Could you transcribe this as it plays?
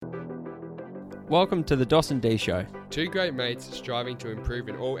Welcome to the Dos and D Show. Two great mates striving to improve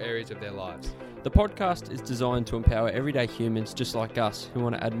in all areas of their lives. The podcast is designed to empower everyday humans just like us who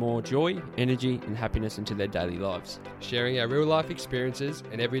want to add more joy, energy and happiness into their daily lives. Sharing our real life experiences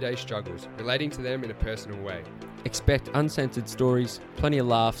and everyday struggles, relating to them in a personal way. Expect uncensored stories, plenty of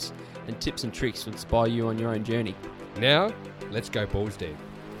laughs and tips and tricks to inspire you on your own journey. Now, let's go balls deep.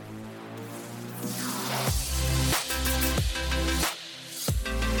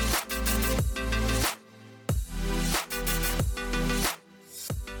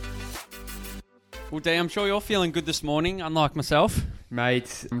 Well, Dee, I'm sure you're feeling good this morning, unlike myself.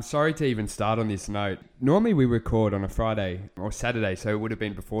 Mate, I'm sorry to even start on this note. Normally we record on a Friday or Saturday, so it would have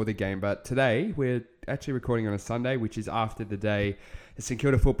been before the game. But today we're actually recording on a Sunday, which is after the day the St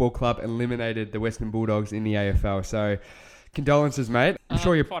Kilda Football Club eliminated the Western Bulldogs in the AFL. So condolences, mate. I'm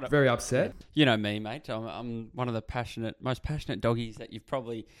sure you're very upset. You know me, mate. I'm one of the most passionate doggies that you've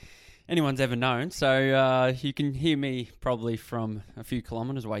probably anyone's ever known. So you can hear me probably from a few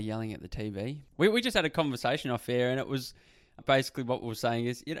kilometres away yelling at the TV. We just had a conversation off air, and it was basically what we were saying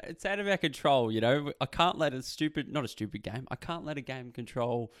is, you know, it's out of our control. You know, I can't let I can't let a game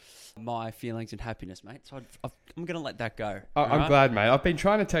control my feelings and happiness, mate. So I'm going to let that go. I'm glad, mate. I've been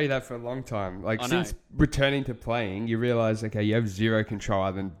trying to tell you that for a long time. Like, since returning to playing, you realise, okay, you have zero control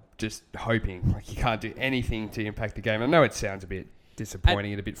other than just hoping. Like, you can't do anything to impact the game. I know it sounds a bit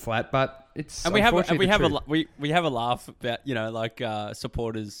disappointing and a bit flat, but it's and we have a laugh about, you know, like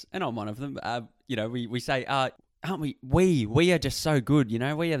supporters, and I'm one of them. You know, we say, aren't we? We are just so good. You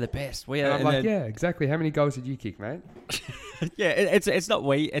know, we are the best. We are. And I'm like, yeah, exactly. How many goals did you kick, mate? Yeah, it's not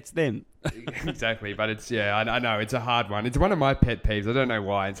we, it's them. Exactly, but it's I know it's a hard one. It's one of my pet peeves. I don't know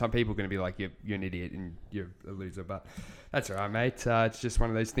why, and some people are going to be like, you're an idiot and you're a loser, but that's all right, mate. It's just one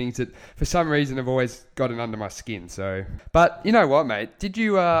of those things that, for some reason, have always gotten under my skin. So, but you know what, mate? Did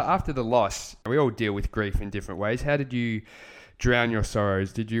you after the loss? We all deal with grief in different ways. How did you drown your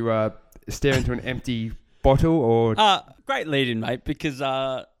sorrows? Did you stare into an empty bottle or? Great lead-in, mate. Because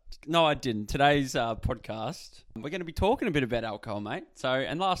no, I didn't. Today's podcast, we're going to be talking a bit about alcohol, mate. So,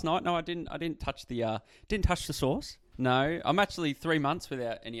 and last night, no, I didn't touch the sauce. No, I'm actually 3 months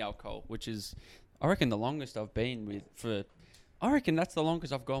without any alcohol, which is, I reckon, the longest I've been I reckon that's the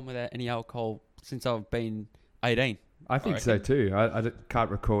longest I've gone without any alcohol since I've been 18. I think so too. I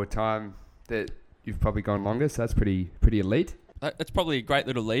can't recall a time that you've probably gone longer, so that's pretty elite. That's probably a great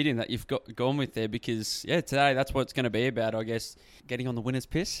little lead-in that you've gone with there, because, yeah, today that's what it's going to be about, I guess, getting on the winner's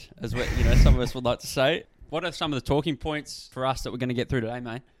piss, as what, you know, some of us would like to say. What are some of the talking points for us that we're going to get through today,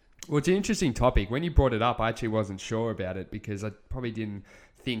 mate? Well, it's an interesting topic. When you brought it up, I actually wasn't sure about it because I probably didn't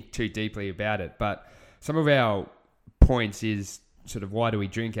think too deeply about it. But some of our points is sort of, why do we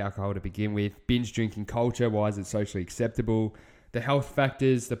drink alcohol to begin with? Binge drinking culture, why is it socially acceptable? The health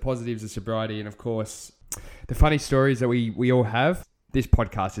factors, the positives of sobriety, and of course, the funny stories that we all have. This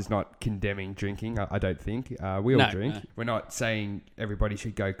podcast is not condemning drinking, I don't think. We all drink. No. We're not saying everybody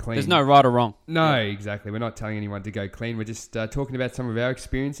should go clean. There's no right or wrong. No, exactly. We're not telling anyone to go clean. We're just talking about some of our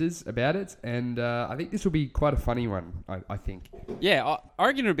experiences about it. And I think this will be quite a funny one, I think. Yeah, I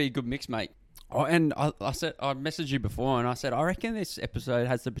reckon it'll be a good mix, mate. Oh, and I said, I messaged you before and I said, I reckon this episode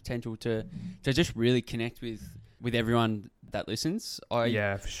has the potential to just really connect with everyone that listens.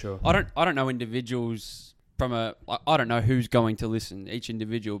 Yeah, for sure. I don't know individuals I don't know who's going to listen, each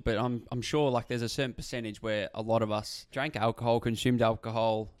individual, but I'm sure like there's a certain percentage where a lot of us drank alcohol, consumed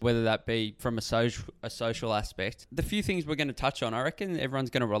alcohol, whether that be from a social aspect. The few things we're going to touch on, I reckon everyone's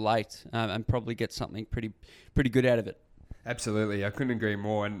going to relate and probably get something pretty good out of it. Absolutely, I couldn't agree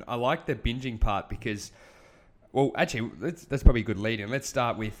more. And I like the binging part because, well, actually, that's probably a good lead in. Let's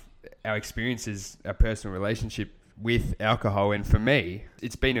start with our experiences, our personal relationship with alcohol. And for me,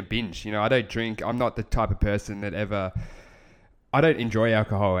 it's been a binge. You know, I don't drink. I'm not the type of person that I don't enjoy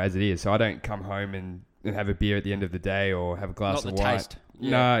alcohol as it is. So I don't come home and have a beer at the end of the day or have a glass of wine. Not the taste. Yeah.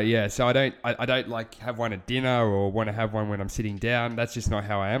 No, yeah. So I don't like have one at dinner or want to have one when I'm sitting down. That's just not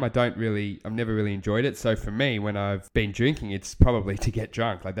how I am. I've never really enjoyed it. So for me, when I've been drinking, it's probably to get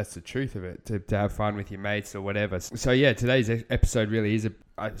drunk. Like, that's the truth of it, to have fun with your mates or whatever. So yeah, today's episode really is,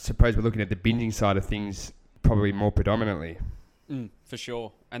 I suppose we're looking at the binging side of things probably more predominantly. For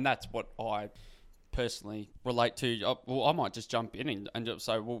sure. And that's what I personally relate to. Well, I might just jump in and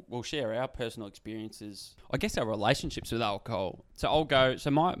so we'll share our personal experiences. I guess our relationships with alcohol. So I'll go. So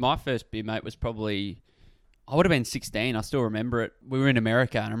my first beer, mate, was probably, I would have been 16. I still remember it. We were in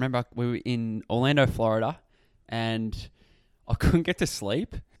America, and I remember we were in Orlando, Florida, and I couldn't get to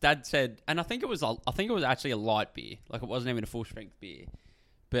sleep. Dad said, and I think it was actually a light beer. Like, it wasn't even a full strength beer,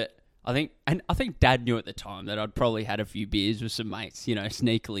 but I think Dad knew at the time that I'd probably had a few beers with some mates,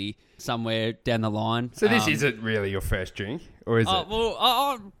 sneakily somewhere down the line. So this isn't really your first drink, or is it?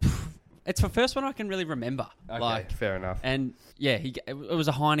 Well, it's the first one I can really remember. Okay, fair enough. And yeah, it was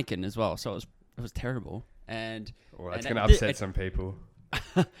a Heineken as well, so it was terrible. And well, that's going to upset some people.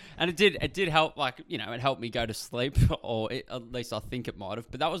 And it did help, it helped me go to sleep, or at least I think it might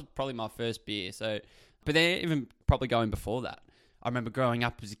have. But that was probably my first beer. So, but they're even probably going before that. I remember growing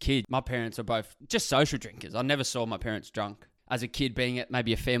up as a kid, my parents were both just social drinkers. I never saw my parents drunk. As a kid, being at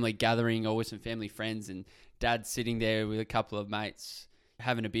maybe a family gathering or with some family friends, and Dad sitting there with a couple of mates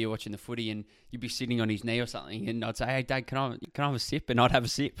having a beer watching the footy, and you'd be sitting on his knee or something, and I'd say, "Hey, Dad, can I have a sip?" And I'd have a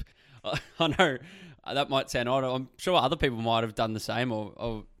sip. I know that might sound odd. I'm sure other people might have done the same,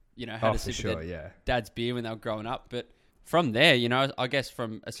 or had a sip of their dad's beer when they were growing up. But from there, I guess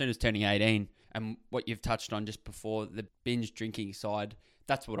from as soon as turning 18, and what you've touched on just before, the binge drinking side,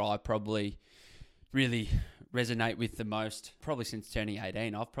 that's what I probably really resonate with the most. Probably since turning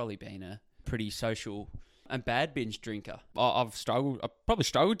 18, I've probably been a pretty social and bad binge drinker. I've probably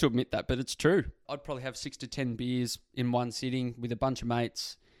struggled to admit that, but it's true. I'd probably have 6 to 10 beers in one sitting with a bunch of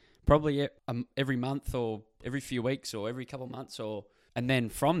mates, probably every month or every few weeks or every couple of months, and then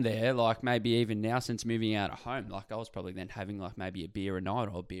from there, maybe even now since moving out of home, I was probably then having maybe a beer a night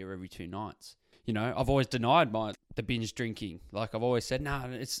or a beer every 2 nights. I've always denied the binge drinking. I've always said, no,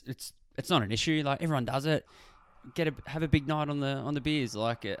 it's not an issue. Everyone does it. Have a big night on the beers.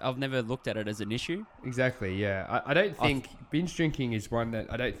 I've never looked at it as an issue. Exactly. Yeah, I don't think binge drinking is one that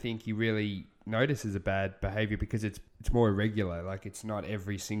I don't think you really notice as a bad behavior, because it's more irregular. It's not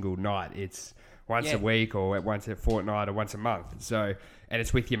every single night. It's once a week or once a fortnight or once a month. So, and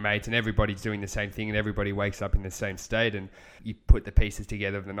it's with your mates, and everybody's doing the same thing, and everybody wakes up in the same state, and you put the pieces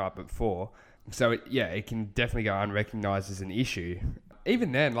together of the night before. So it can definitely go unrecognised as an issue.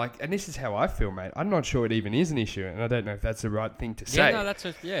 Even then, and this is how I feel, mate. I'm not sure it even is an issue, and I don't know if that's the right thing to say. Yeah, no,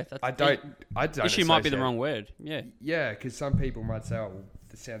 I don't. Issue might be the wrong word. Yeah. Yeah, because some people might say, "Oh, well,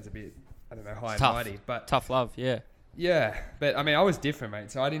 this sounds a bit, I don't know, high and mighty." But tough love, yeah. Yeah, but I mean, I was different,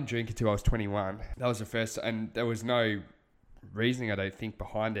 mate. So I didn't drink until I was 21. That was the first, and there was no reasoning, I don't think,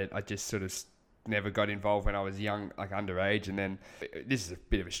 behind it. I just sort of never got involved when I was young, underage. And then, this is a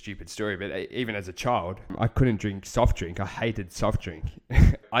bit of a stupid story, but even as a child, I couldn't drink soft drink. I hated soft drink.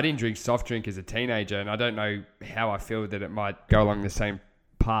 I didn't drink soft drink as a teenager, and I don't know how I feel that it might go along the same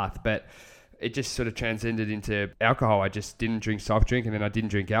path, but it just sort of transcended into alcohol. I just didn't drink soft drink, and then I didn't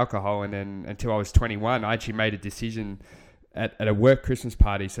drink alcohol. And then until I was 21, I actually made a decision at a work Christmas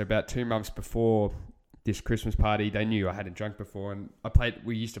party. So about 2 months before this Christmas party, they knew I hadn't drunk before, and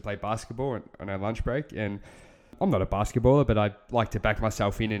we used to play basketball on our lunch break, and I'm not a basketballer, but I like to back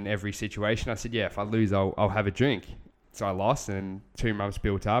myself in every situation. I said, yeah, if I lose, I'll have a drink. So I lost, and 2 months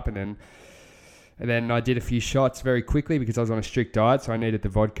built up, and then I did a few shots very quickly because I was on a strict diet, so I needed the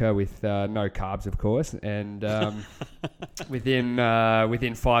vodka with no carbs, of course. And within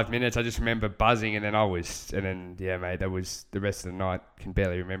 5 minutes, I just remember buzzing, and then yeah, mate, that was the rest of the night. Can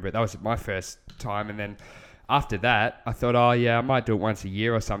barely remember it. That was my first time, and then after that, I thought, oh yeah, I might do it once a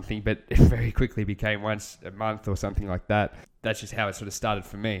year or something, but it very quickly became once a month or something like that. That's just how it sort of started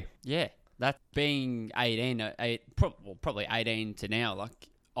for me. Yeah, that being 18, probably 18 to now,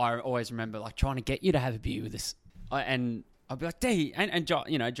 I always remember trying to get you to have a beer with us, and I'd be like, "D," and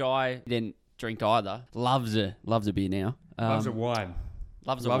Jai didn't drink either. Loves a beer now. Loves a wine.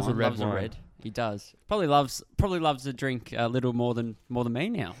 Loves a red. He does. Probably loves a drink a little more than me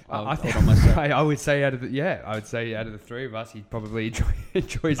now. I would say out of the three of us, he probably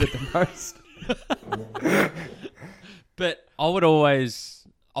enjoys it the most. But I would always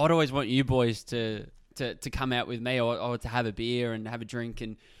want you boys to come out with me or to have a beer and have a drink,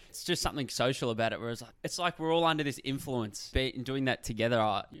 and it's just something social about it, where it's like we're all under this influence and doing that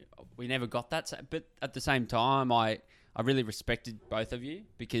together. We never got that, but at the same time I really respected both of you,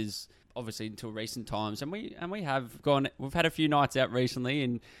 because obviously until recent times, and we've had a few nights out recently,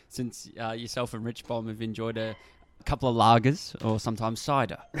 and since yourself and Rich Bomb have enjoyed a couple of lagers or sometimes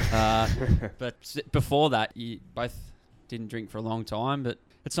cider, but before that you both didn't drink for a long time. But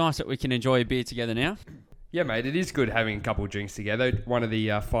it's nice that we can enjoy a beer together now. Yeah, mate, it is good having a couple of drinks together. One of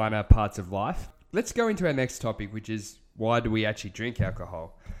the finer parts of life. Let's go into our next topic, which is, why do we actually drink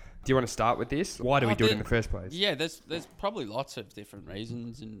alcohol? Do you want to start with this? Why do we do it in the first place? Yeah, there's probably lots of different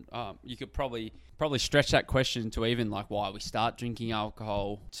reasons, and you could probably stretch that question to even why we start drinking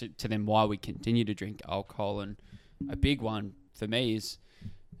alcohol to then why we continue to drink alcohol. And a big one for me is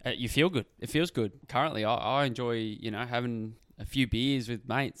you feel good. It feels good. Currently, I enjoy having a few beers with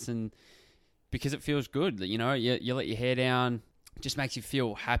mates, and because it feels good. You let your hair down. just makes you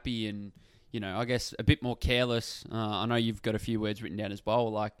feel happy and, I guess a bit more careless. I know you've got a few words written down as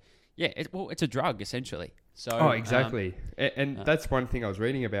well. Like, yeah, it's a drug essentially. So, exactly. And that's one thing I was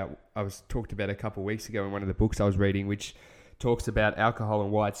reading about. I was talked about a couple of weeks ago in one of the books I was reading, which talks about alcohol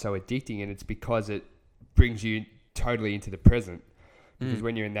and why it's so addicting. And it's because it brings you totally into the present. Because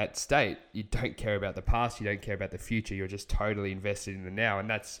when you're in that state, you don't care about the past, you don't care about the future, you're just totally invested in the now. And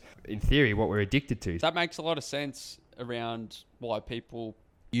that's, in theory, what we're addicted to. That makes a lot of sense around why people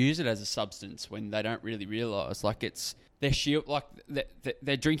use it as a substance when they don't really realise. Like, it's their shield, like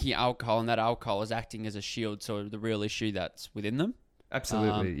they're drinking alcohol, and that alcohol is acting as a shield to the real issue that's within them.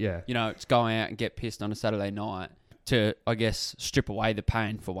 Absolutely, yeah. It's going out and get pissed on a Saturday night to, I guess, strip away the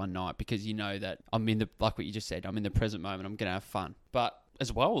pain for one night, because you know that I'm in the, like what you just said, I'm in the present moment, I'm going to have fun. But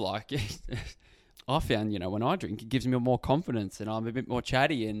as well, like, I found, when I drink, it gives me more confidence and I'm a bit more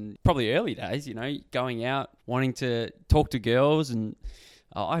chatty. And probably early days, going out, wanting to talk to girls, and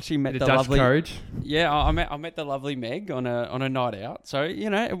I actually met the Dutch lovely courage. Yeah, I met the lovely Meg on a night out. So,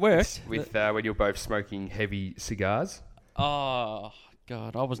 it worked. With when you're both smoking heavy cigars. Oh,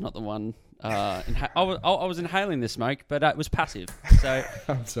 God, I was not the one. I was inhaling the smoke, but it was passive. So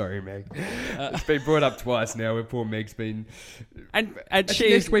I'm sorry, Meg. It's been brought up twice now where poor Meg's been. And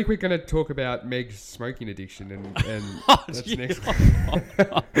next week we're going to talk about Meg's smoking addiction, and that's next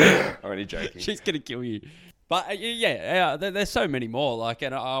week. I'm only joking. She's going to kill you. But there's so many more. Like,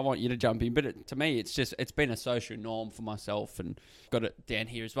 and I want you to jump in. But to me, it's been a social norm for myself, and got it down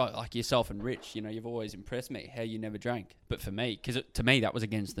here as well. Like yourself and Rich, you've always impressed me how you never drank. But for me, because to me that was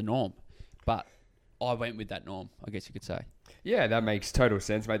against the norm. But I went with that norm, I guess you could say. Yeah, that makes total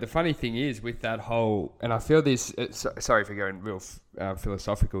sense, mate. The funny thing is with that whole, and I feel this, sorry for going real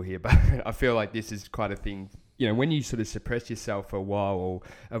philosophical here, but I feel like this is quite a thing. When you sort of suppress yourself for a while or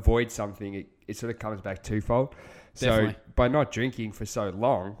avoid something, it sort of comes back twofold. Definitely. So by not drinking for so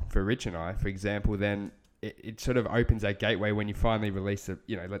long, for Rich and I, for example, then it sort of opens that gateway when you finally release it,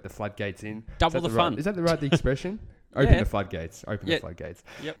 let the floodgates in. Double the fun. Is that the right expression? Open the floodgates. The floodgates.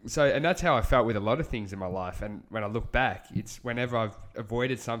 Yep. So, and that's how I felt with a lot of things in my life. And when I look back, it's whenever I've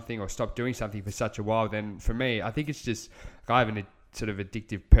avoided something or stopped doing something for such a while, then for me, I think it's just, I have a sort of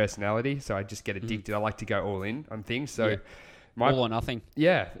addictive personality. So I just get addicted. I like to go all in on things. So all or nothing.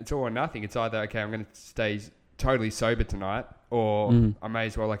 Yeah, it's all or nothing. It's either, okay, I'm going to stay totally sober tonight, or I may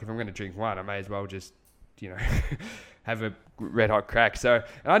as well, like if I'm going to drink one, I may as well just, have a red hot crack. So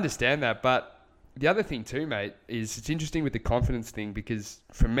I understand that. But the other thing too, mate, is it's interesting with the confidence thing, because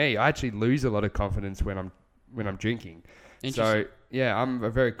for me, I actually lose a lot of confidence when I'm drinking. So yeah, I'm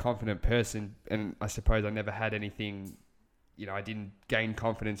a very confident person, and I suppose I never had anything, I didn't gain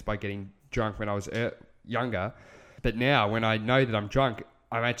confidence by getting drunk when I was younger. But now when I know that I'm drunk,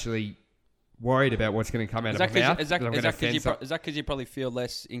 I'm actually worried about what's going to come out of my mouth. Is that because you probably feel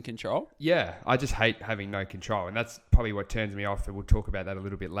less in control? Yeah, I just hate having no control, and that's probably what turns me off, and we'll talk about that a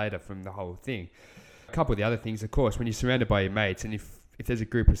little bit later from the whole thing. A couple of the other things, of course, when you're surrounded by your mates, and if there's a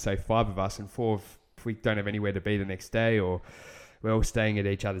group of, say, 5 of us, and 4 if we don't have anywhere to be the next day, or we're all staying at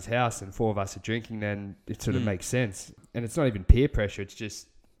each other's house and 4 of us are drinking, then it sort of makes sense. And it's not even peer pressure, it's just,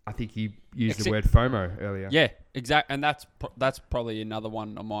 I think you used the word FOMO earlier. Yeah, exactly. And that's probably another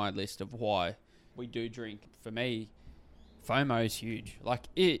one on my list of why we do drink. For me, FOMO is huge. Like,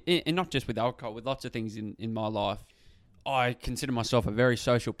 and not just with alcohol, with lots of things in my life. I consider myself a very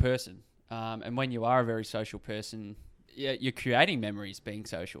social person. And when you are a very social person, you're creating memories being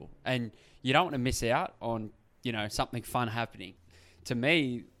social. And you don't want to miss out on, something fun happening. To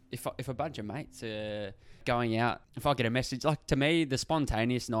me, if a bunch of mates are going out, if I get a message, like, to me, the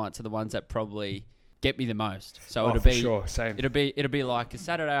spontaneous nights are the ones that probably get me the most. So it'll be sure, same. It'll be like a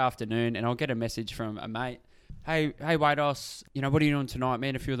Saturday afternoon, and I'll get a message from a mate. Hey, Wados, what are you doing tonight? Me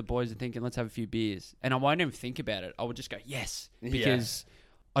and a few of the boys are thinking, let's have a few beers. And I won't even think about it. I would just go, yes, because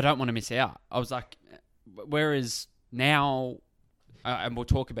I don't want to miss out. I was like, whereas now, and we'll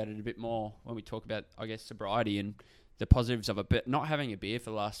talk about it a bit more when we talk about, I guess, sobriety and the positives of it, but not having a beer for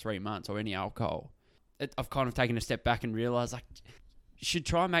the last 3 months or any alcohol, I've kind of taken a step back and realised, like, you should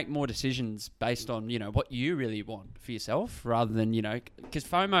try and make more decisions based on, what you really want for yourself, rather than, because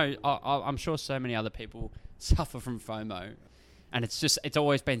FOMO, I'm sure so many other people suffer from FOMO, and it's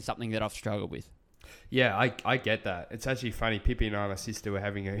always been something that I've struggled with. Yeah, I get that. It's actually funny. Pippi and I and my sister were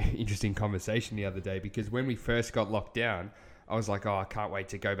having an interesting conversation the other day, because when we first got locked down, I was like, I can't wait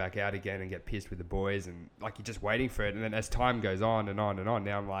to go back out again and get pissed with the boys, and like, you're just waiting for it. And then as time goes on and on and on,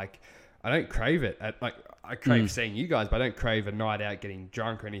 now I'm like, I don't crave it. I crave seeing you guys, but I don't crave a night out getting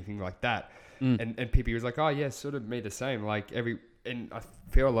drunk or anything like that. And Pippi was like, oh yeah, sort of me the same. Like and I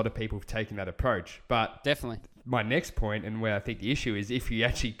feel a lot of people have taken that approach. But Definitely. my next point, and where I think the issue is, if you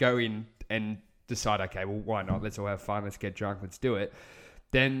actually go in and decide, okay, well, why not? Let's all have fun. Let's get drunk. Let's do it.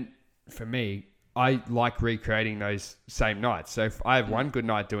 Then for me, I like recreating those same nights. So if I have one good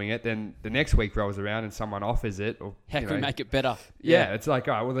night doing it, then the next week rolls around and someone offers it. Or How can we make it better? Yeah, it's like,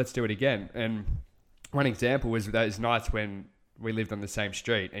 all right, well, let's do it again. And one example was those nights when we lived on the same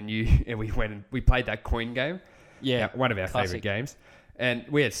street and we went and we played that coin game. Yeah. One of our Classic. favorite games. And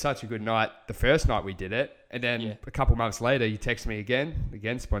we had such a good night the first night we did it. And then a couple months later, you text me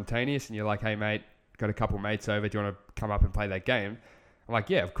again, spontaneous. And you're like, hey, mate, got a couple mates over. Do you want to come up and play that game? I'm like,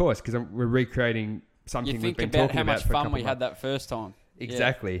 yeah, of course. Because we're recreating something we've been talking about for a couple of months. How much fun we had that first time.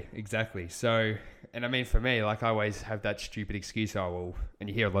 Exactly. So, and I mean, for me, like I always have that stupid excuse, and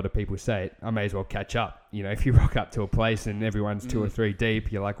you hear a lot of people say it, I may as well catch up. You know, if you rock up to a place and everyone's 2 or 3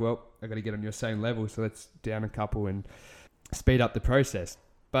 deep, you're like, well, I got to get on your same level. So let's down a couple and speed up the process.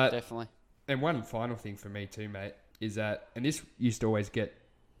 But definitely. And one final thing for me too, mate, is that, and this used to always get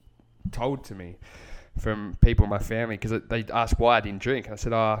told to me from people in my family, because they asked why I didn't drink. I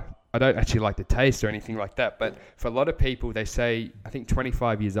said, I don't actually like the taste or anything like that. But for a lot of people, they say, I think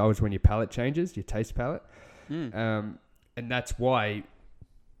 25 years old is when your palate changes, your taste palate. And that's why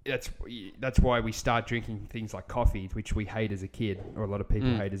we start drinking things like coffee, which we hate as a kid, or a lot of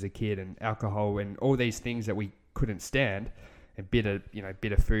people hate as a kid, and alcohol and all these things that we couldn't stand, and bitter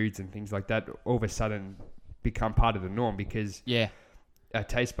foods and things like that, all of a sudden become part of the norm because our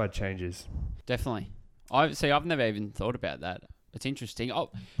taste bud changes. Definitely. I've never even thought about that. It's interesting.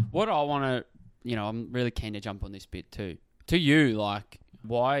 What I want to, I'm really keen to jump on this bit too. To you, like,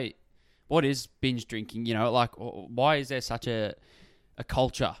 what is binge drinking? Why is there such a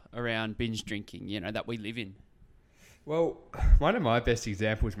culture around binge drinking, that we live in? Well, one of my best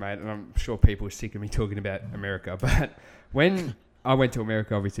examples, mate, and I'm sure people are sick of me talking about America, but when I went to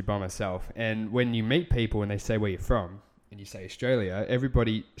America, obviously by myself, and when you meet people and they say where you're from, and you say Australia,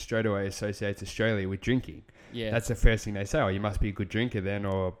 everybody straight away associates Australia with drinking. Yeah. That's the first thing they say. Oh, you must be a good drinker then,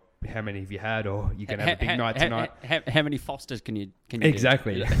 or how many have you had, or you're going to have a big night tonight. How many Fosters can you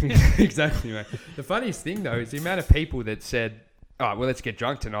Exactly. do? Exactly, mate. The funniest thing, though, is the amount of people that said, all right, well, let's get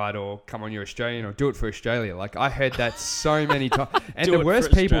drunk tonight, or come on, you're Australian, or do it for Australia. Like, I heard that so many times. And the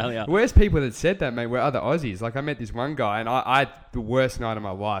worst people that said that, mate, were other Aussies. Like, I met this one guy, and I had the worst night of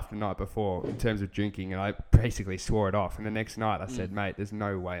my life the night before in terms of drinking, and I basically swore it off. And the next night I said, mate, there's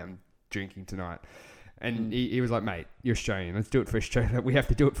no way I'm drinking tonight. And he was like, mate, you're Australian. Let's do it for Australia. We have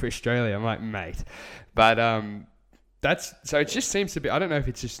to do it for Australia. I'm like, mate. But so it just seems to be, I don't know if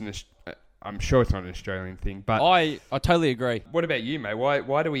it's just I'm sure it's not an Australian thing, but I totally agree. What about you, mate?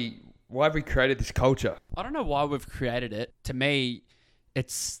 Why have we created this culture? I don't know why we've created it. To me,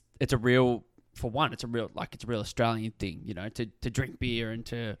 it's a real Australian thing, to drink beer and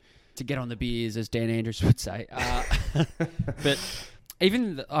to get on the beers, as Dan Andrews would say. But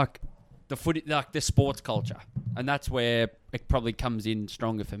even the sports culture, and that's where it probably comes in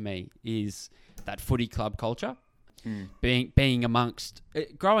stronger for me, is that footy club culture. Being amongst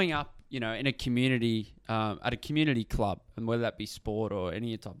growing up, in a community, at a community club, and whether that be sport or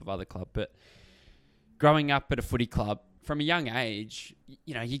any type of other club, but growing up at a footy club from a young age,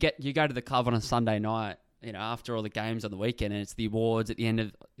 you go to the club on a Sunday night, after all the games on the weekend, and it's the awards at the end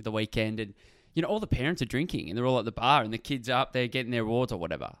of the weekend, and all the parents are drinking and they're all at the bar, and the kids are up there getting their awards or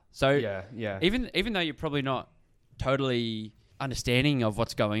whatever. So even though you're probably not totally understanding of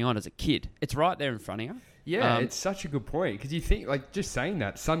what's going on as a kid, it's right there in front of you. Yeah, it's such a good point, because you think, like, just saying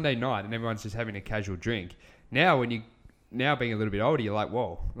that Sunday night and everyone's just having a casual drink. Now, being a little bit older, you're like,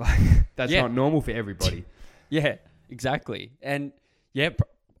 whoa, like that's not normal for everybody. Yeah, exactly. And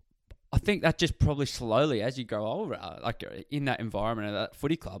I think that just probably slowly, as you grow older, like in that environment of that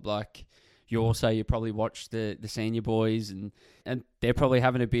footy club, like you probably watch the senior boys and they're probably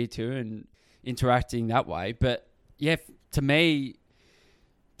having a beer too and interacting that way. But yeah, to me,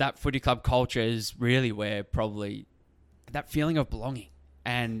 that footy club culture is really where probably that feeling of belonging.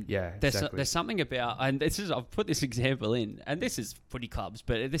 And there's something about, and I've put this example in, and this is footy clubs,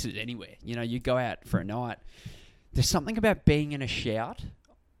 but this is anywhere. You go out for a night. There's something about being in a shout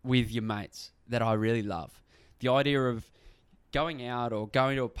with your mates that I really love. The idea of going out or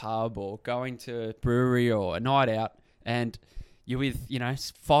going to a pub or going to a brewery or a night out, and you're with,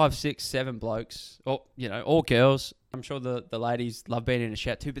 5, 6, 7 blokes, or, all girls. I'm sure the ladies love being in a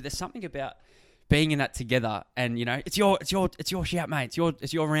shout too, but there's something about being in that together, and it's your shout, mate.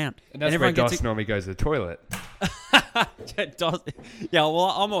 It's your round. And that's where Dos normally goes to the toilet. Yeah, well,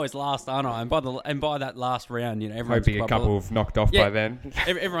 I'm always last, aren't I? And by that last round, everyone's hoping a couple have knocked off by then.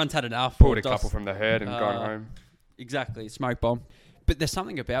 Everyone's had enough. Pulled a couple from the herd and gone home. exactly, smoke bomb. But there's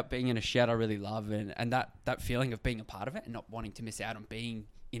something about being in a shed I really love, and that feeling of being a part of it and not wanting to miss out on being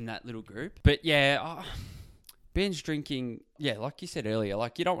in that little group. But yeah, binge drinking, yeah, like you said earlier,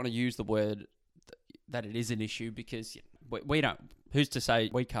 like you don't want to use the word that it is an issue because we don't. Who's to say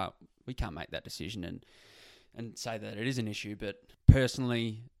we can't make that decision and say that it is an issue? But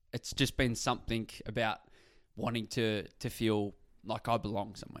personally, it's just been something about wanting to feel like I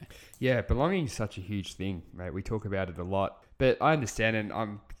belong somewhere. Yeah, belonging is such a huge thing, mate. We talk about it a lot. But I understand, and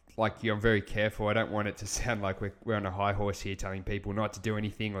I'm like you, I'm very careful. I don't want it to sound like we're on a high horse here telling people not to do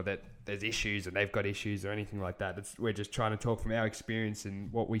anything or that there's issues and they've got issues or anything like that. We're just trying to talk from our experience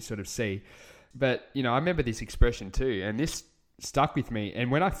and what we sort of see. But, you know, I remember this expression too, and this stuck with me. And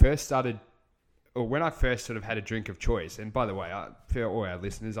when I first sort of had a drink of choice, and by the way, for all our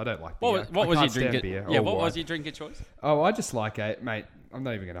listeners, I don't like beer. What was your drink? Beer Yeah, or what wine. was your drink of choice? Oh, I just like mate. I'm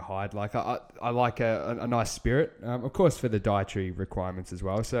not even going to hide. Like I like a nice spirit, of course, for the dietary requirements as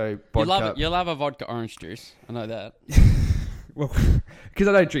well. So vodka. You love a vodka orange juice. I know that. Well, because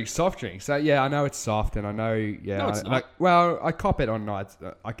I don't drink soft drinks. So yeah, I know it's soft, and I know No, it's not. I cop it on nights.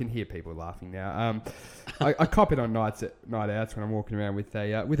 I can hear people laughing now. I cop it on night outs when I'm walking around with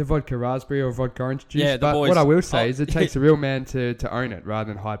a vodka raspberry or vodka orange juice. Yeah, the but boys- what I will say is it takes a real man to own it rather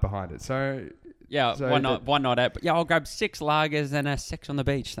than hide behind it. So Yeah, So one night out. But yeah, I'll grab 6 lagers and a 6 on the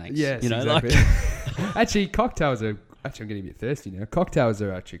beach, thanks. yes, you know, exactly. like Actually, cocktails are. Actually, I'm getting a bit thirsty now. Cocktails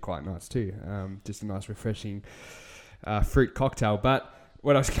are actually quite nice too. Just a nice, refreshing fruit cocktail. But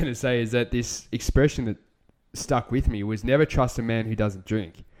what I was going to say is that this expression that stuck with me was never trust a man who doesn't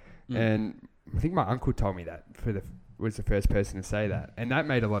drink. And I think my uncle told me that was the first person to say that. And that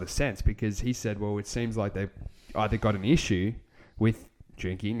made a lot of sense because he said, well, it seems like they've either got an issue with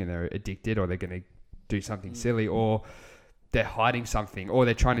drinking and they're addicted or they're going to do something silly or they're hiding something or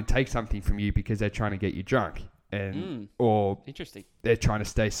they're trying to take something from you because they're trying to get you drunk. And or interesting. they're trying to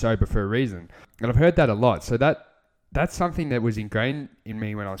stay sober for a reason. And I've heard that a lot. So that's something that was ingrained in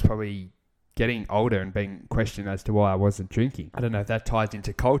me when I was probably getting older and being questioned as to why I wasn't drinking. I don't know if that ties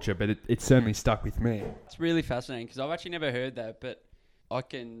into culture, but it certainly stuck with me. It's really fascinating because I've actually never heard that, but I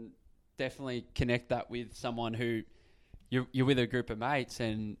can definitely connect that with someone who you're with a group of mates,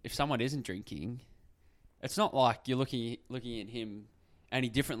 and if someone isn't drinking, it's not like you're looking at him any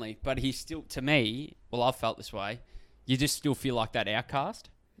differently, but he's still, to me, well, I've felt this way, you just still feel like that outcast.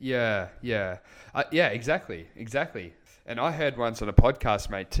 Yeah, exactly. And I heard once on a podcast,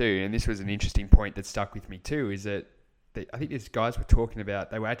 mate, too, and this was an interesting point that stuck with me too, is that I think these guys were talking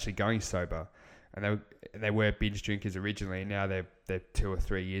about they were actually going sober, and they were binge drinkers originally, and now they're 2 or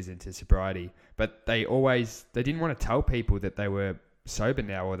 3 years into sobriety, but they didn't want to tell people that they were sober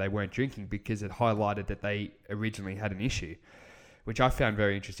now or they weren't drinking because it highlighted that they originally had an issue, which I found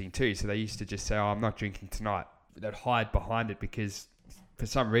very interesting too. So they used to just say, "Oh, I'm not drinking tonight." They'd hide behind it because for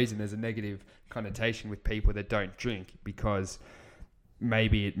some reason there's a negative connotation with people that don't drink because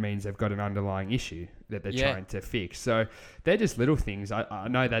maybe it means they've got an underlying issue that they're trying to fix. So they're just little things. I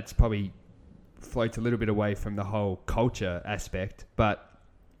know that's probably floats a little bit away from the whole culture aspect, but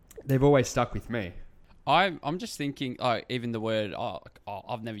they've always stuck with me. I'm just thinking, even the word,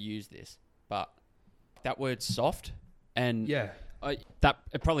 I've never used this, but that word soft, and that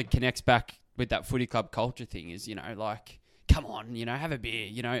it probably connects back with that footy club culture thing is, you know, like, come on, you know, have a beer,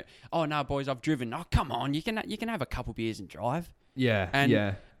 you know, oh no, boys, I've driven. Oh, come on, you can have a couple beers and drive.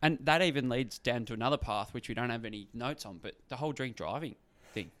 And that even leads down to another path, which we don't have any notes on, but the whole drink driving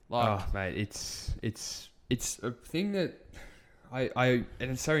thing. Like, oh, mate, it's a thing that and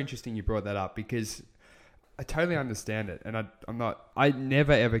it's so interesting you brought that up because I totally understand it, and I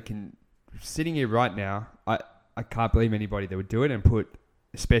never ever can. Sitting here right now, I can't believe anybody that would do it and put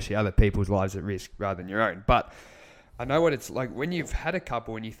especially other people's lives at risk rather than your own. But I know what it's like when you've had a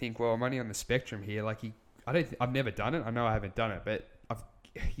couple and you think, well, I'm only on the spectrum here. Like I've never done it. I know I haven't done it, but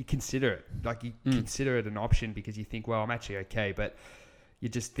you consider it. Like you consider it an option because you think, well, I'm actually okay, but you're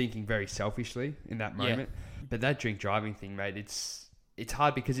just thinking very selfishly in that moment. Yeah. But that drink driving thing, mate, it's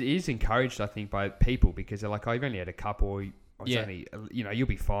hard because it is encouraged, I think, by people because they're like, oh, you've only had a couple, or it's only, you know, you'll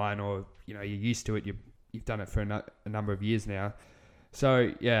be fine, or you know, you're used to it. You've done it for a number of years now.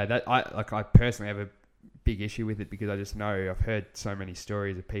 So yeah, that I personally have a big issue with it because I just know I've heard so many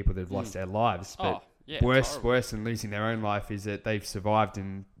stories of people that have lost their lives. But worse than losing their own life is that they've survived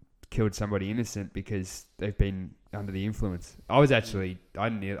and killed somebody innocent because they've been under the influence. I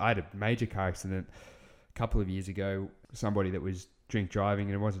had a major car accident a couple of years ago. Somebody that was drink driving,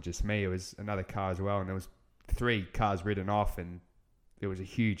 and it wasn't just me, it was another car as well, and there was 3 cars ridden off, and it was a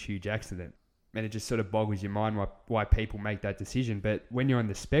huge accident. and it just sort of boggles your mind why people make that decision. But when you're on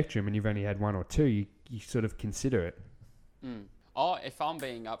the spectrum and you've only had one or two, you sort of consider it. Oh, if I'm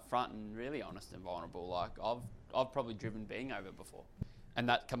being upfront and really honest and vulnerable, like I've probably driven Bing over before, and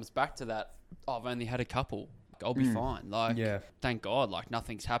that comes back to that. I've only had a couple. I'll be fine. Like, thank God, like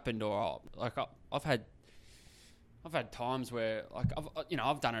nothing's happened, or like I've had times where like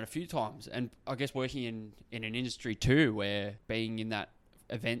I've done it a few times, and I guess working in an industry too, where being in that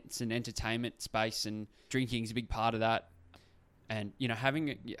events and entertainment space and drinking is a big part of that, and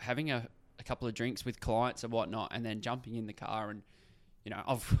having a couple of drinks with clients and whatnot, and then jumping in the car and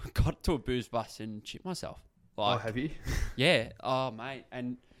I've got to a booze bus and shit myself. Like, have you? Yeah. Oh, mate.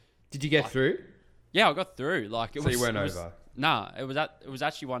 And did you get through? Yeah, I got through. Like you weren't over? Nah, it was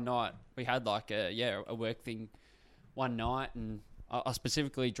actually one night. We had like a work thing one night, and I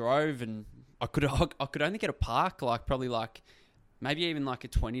specifically drove, and I could only get a park like probably like maybe even like a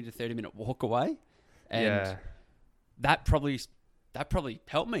 20 to 30 minute walk away, and that probably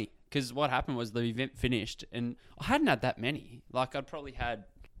helped me, because what happened was the event finished, and I hadn't had that many. Like I'd probably had,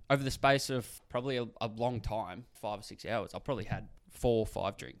 over the space of probably a long time, 5 or 6 hours, I probably had 4 or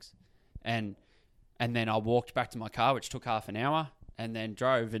 5 drinks, and then I walked back to my car, which took half an hour, and then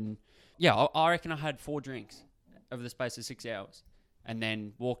drove, and I reckon I had 4 drinks over the space of 6 hours, and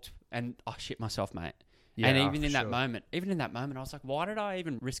then walked, and I shit myself, mate. Yeah, and even in that moment, I was like, why did I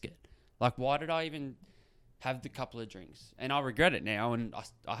even risk it? Like, why did I even have the couple of drinks? And I regret it now, and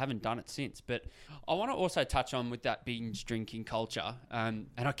I haven't done it since. But I want to also touch on with that binge drinking culture, and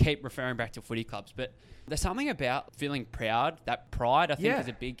I keep referring back to footy clubs, but there's something about feeling proud. That pride, I think, is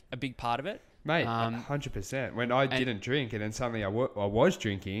a big part of it. Mate, 100%. When I didn't drink and then suddenly I was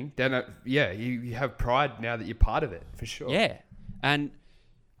drinking, then you have pride now that you're part of it, for sure. Yeah, and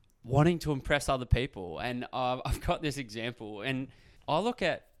wanting to impress other people. And I've got this example, and I look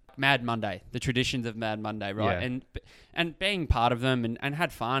at Mad Monday, the traditions of Mad Monday, right? Yeah. And being part of them and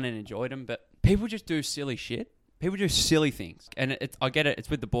had fun and enjoyed them, but people just do silly shit. People do silly things, and I get it. It's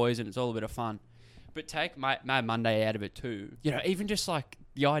with the boys and it's all a bit of fun. But take Mad Monday out of it too. Even just like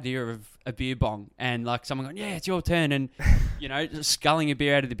the idea of a beer bong and like someone going, yeah, it's your turn, and just sculling a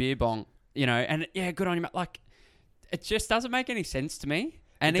beer out of the beer bong, and good on you, mate. Like, it just doesn't make any sense to me.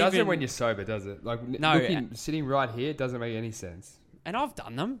 And it doesn't when you're sober, does it? Like, sitting right here, it doesn't make any sense. And I've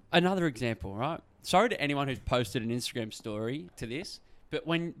done them. Another example, right? Sorry to anyone who's posted an Instagram story to this, but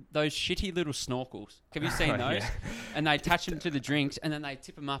when those shitty little snorkels, have you seen those? Yeah. And they attach them to the drinks, and then they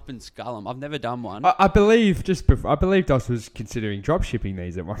tip them up and scull them. I've never done one. I believe Dos was considering drop shipping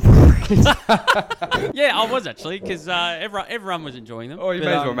these at one point. Yeah, I was actually, because everyone was enjoying them. Oh, you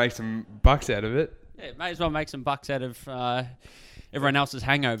may as well make some bucks out of it. Yeah, may as well make some bucks out of everyone else's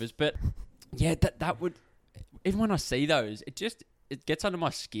hangovers. But yeah, that would, even when I see those, it gets under my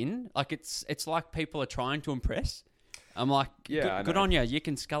skin. Like it's like people are trying to impress. I'm like, good on you. You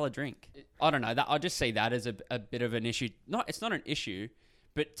can scull a drink. I don't know. I just see that as a bit of an issue. It's not an issue,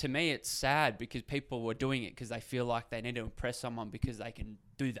 but to me, it's sad because people were doing it because they feel like they need to impress someone because they can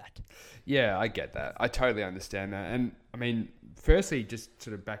do that. Yeah, I get that. I totally understand that. And I mean, firstly, just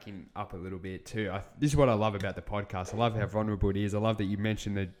sort of backing up a little bit too. This is what I love about the podcast. I love how vulnerable it is. I love that you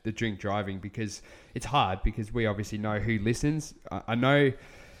mentioned the drink driving, because it's hard, because we obviously know who listens. I know...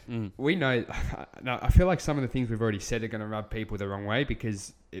 We know. No, I feel like some of the things we've already said are going to rub people the wrong way,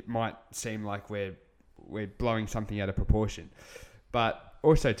 because it might seem like we're blowing something out of proportion. But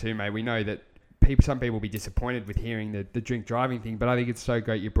also too, mate, we know that some people will be disappointed with hearing the drink driving thing. But I think it's so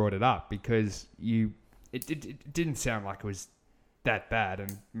great you brought it up, because it didn't sound like it was that bad,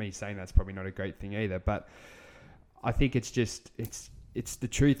 and me saying that's probably not a great thing either. But I think it's the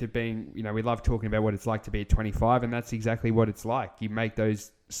truth of being, we love talking about what it's like to be at 25, and that's exactly what it's like. You make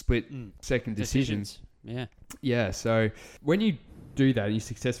those split second decisions. Yeah. Yeah. So when you do that, you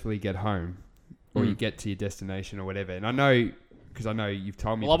successfully get home, or you get to your destination or whatever. And I know, because I know you've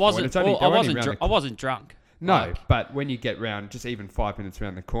told me. Well, I wasn't drunk. No, but when you get round, just even 5 minutes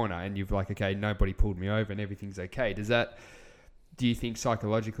around the corner, and you've like, okay, nobody pulled me over and everything's okay. Do you think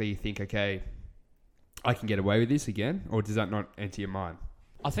psychologically you think, okay, I can get away with this again, or does that not enter your mind?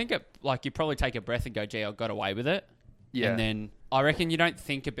 I think you probably take a breath and go, gee, I got away with it. Yeah. And then I reckon you don't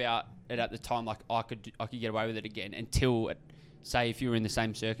think about it at the time, like I could get away with it again, until say if you were in the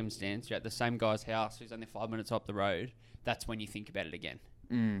same circumstance, you're at the same guy's house who's only 5 minutes up the road. That's when you think about it again.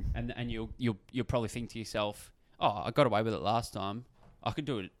 And you'll probably think to yourself, oh, I got away with it last time. I could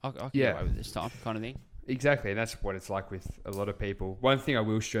do it. I can get away with it this time, kind of thing. Exactly, and that's what it's like with a lot of people. One thing I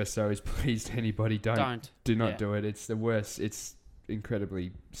will stress though is, please, anybody do not do it. It's the worst. It's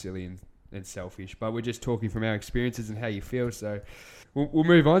incredibly silly and and selfish, but we're just talking from our experiences and how you feel. So we'll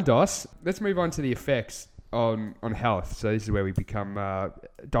move on, Dos. Let's move on to the effects on health. So this is where we become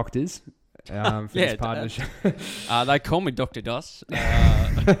doctors for this partnership. They call me Dr. Dos. Do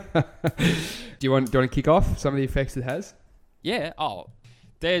you want to kick off some of the effects it has? Yeah. Oh,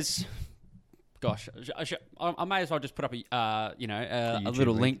 there's... Gosh, I may as well just put up a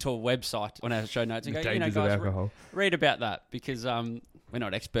little link to a website on our show notes and go, dangers of alcohol. Read about that, because we're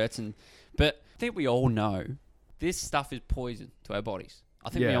not experts, but I think we all know this stuff is poison to our bodies.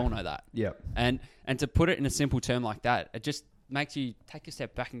 I think we all know that. Yeah. And to put it in a simple term like that, it just makes you take a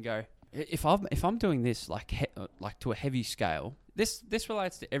step back and go, if I'm doing this like to a heavy scale, this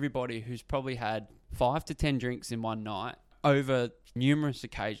relates to everybody who's probably had 5 to 10 drinks in one night over numerous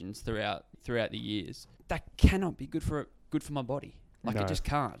occasions throughout the years. That cannot be good for my body. It just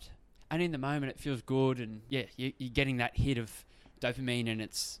can't. And in the moment, it feels good, and you're getting that hit of dopamine, and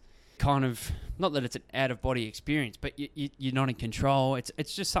it's kind of, not that it's an out of body experience, but you're not in control.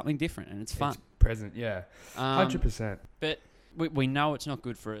 It's just something different, and it's fun. It's present, 100%. But we know it's not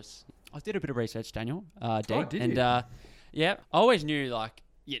good for us. I did a bit of research, Daniel. Did you? I always knew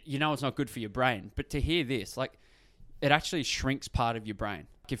you know it's not good for your brain, but to hear this, it actually shrinks part of your brain.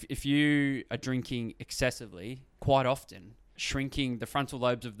 If you are drinking excessively, quite often, shrinking the frontal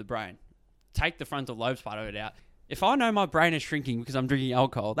lobes of the brain. Take the frontal lobes part of it out. If I know my brain is shrinking because I'm drinking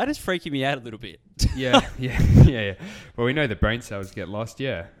alcohol, that is freaking me out a little bit. Yeah. Well, we know the brain cells get lost.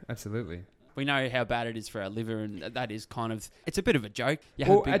 Yeah, absolutely. We know how bad it is for our liver, and that is kind of... It's a bit of a joke.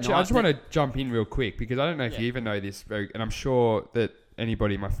 I just want to jump in real quick, because I don't know if you even know this, and I'm sure that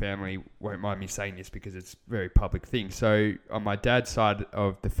anybody in my family won't mind me saying this because it's a very public thing. So on my dad's side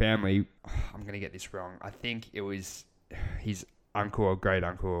of the family, I'm going to get this wrong. I think it was his uncle or great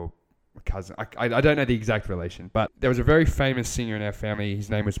uncle or cousin. I don't know the exact relation, but there was a very famous singer in our family. His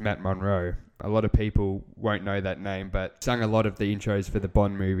name was Matt Monro. A lot of people won't know that name, but sung a lot of the intros for the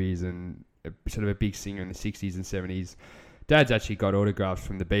Bond movies, and sort of a big singer in the 60s and 70s. Dad's actually got autographs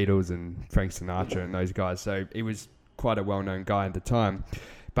from the Beatles and Frank Sinatra and those guys. So he was quite a well-known guy at the time,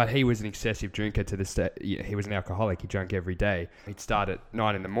 but he was an excessive drinker to the he was an alcoholic. He drank every day. He'd start at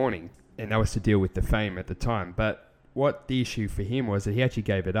 9 in the morning, and that was to deal with the fame at the time. But what the issue for him was that he actually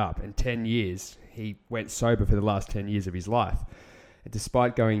gave it up. In 10 years, he went sober for the last 10 years of his life. And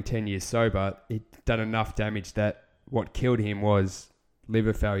despite going 10 years sober, he'd done enough damage that what killed him was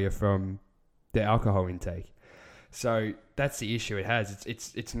liver failure from the alcohol intake. So that's the issue it has.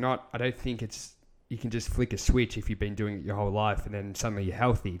 It's not, I don't think you can just flick a switch if you've been doing it your whole life and then suddenly you're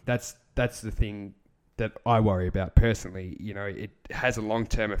healthy. That's the thing that I worry about personally. It has a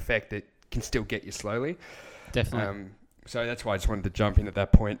long-term effect that can still get you slowly. Definitely. So that's why I just wanted to jump in at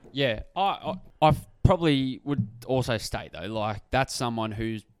that point. Yeah. I probably would also state, though, that's someone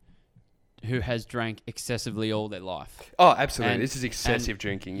who has drank excessively all their life. Oh, absolutely. This is excessive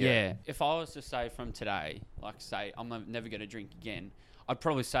drinking. Yeah. If I was to say from today, say I'm never going to drink again, I'd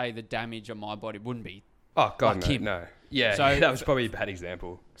probably say the damage on my body wouldn't be. Oh God, no. Yeah, so that was probably a bad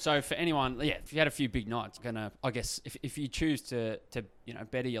example. So for anyone, if you had a few big nights, I guess if you choose to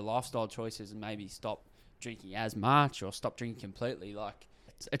better your lifestyle choices and maybe stop drinking as much or stop drinking completely,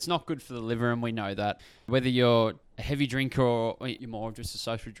 it's not good for the liver, and we know that. Whether you're a heavy drinker or you're more of just a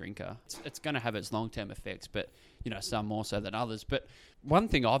social drinker, it's going to have its long-term effects, but some more so than others. But one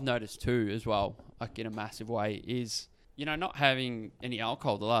thing I've noticed too as well, in a massive way, is not having any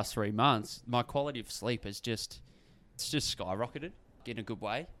alcohol the last 3 months, my quality of sleep has just skyrocketed in a good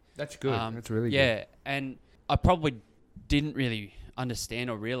way. That's good. That's really good. Yeah, and I probably didn't really understand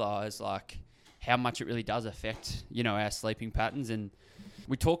or realize how much it really does affect our sleeping patterns. And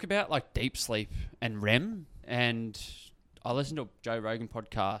we talk about deep sleep and REM, and I listened to a Joe Rogan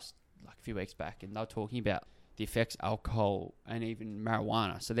podcast a few weeks back, and they were talking about the effects alcohol and even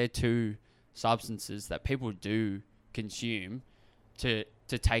marijuana. So they're two substances that people do consume to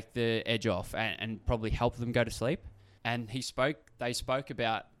take the edge off and probably help them go to sleep. And they spoke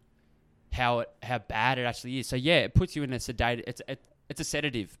about how bad it actually is. So it puts you in a sedated, it's a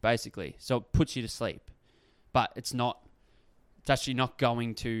sedative basically. So it puts you to sleep, but it's actually not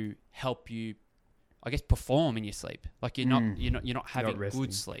going to help you, I guess, perform in your sleep. You're not having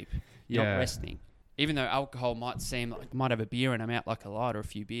good sleep. You're not resting. Even though alcohol might seem I might have a beer and I'm out like a light or a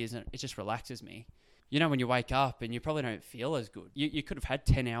few beers and it just relaxes me. When you wake up and you probably don't feel as good. You could have had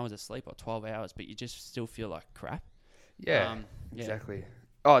 10 hours of sleep or 12 hours, but you just still feel like crap. Yeah, exactly.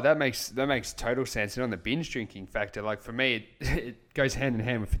 Oh, that makes total sense. And on the binge drinking factor, for me, it goes hand in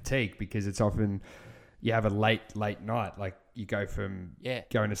hand with fatigue, because it's often you have a late night. You go from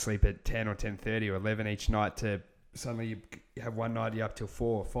going to sleep at 10 or 10:30 or 11 each night to suddenly you have one night you're up till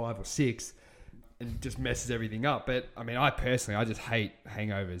 4 or 5 or 6 and it just messes everything up. But I mean, I just hate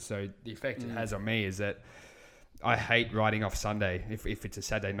hangovers. So the effect it has on me is that I hate riding off Sunday if it's a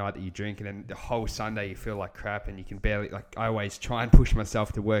Saturday night that you drink, and then the whole Sunday you feel like crap and you can barely, like, I always try and push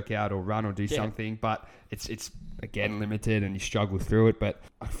myself to work out or run or do something, but it's again limited and you struggle through it. But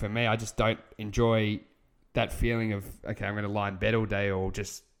for me, I just don't enjoy that feeling of, okay, I'm going to lie in bed all day or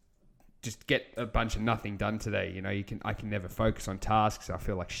just get a bunch of nothing done today. You know, I can never focus on tasks. I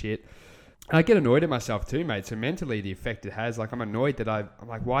feel like shit. And I get annoyed at myself too, mate. So mentally, the effect it has, like, I'm annoyed that I'm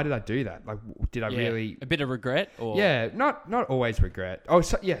like, why did I do that? Like, did I really... A bit of regret? Or Yeah, not always regret. Oh,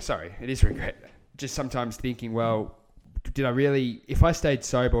 sorry. It is regret. Just sometimes thinking, well, did I really... If I stayed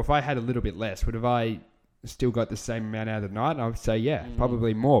sober, if I had a little bit less, would have I still got the same amount out of the night? And I would say, yeah,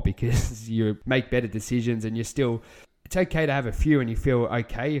 probably more, because you make better decisions and you're still... It's okay to have a few and you feel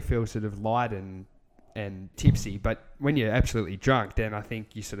okay. You feel sort of light and tipsy, but when you're absolutely drunk, then I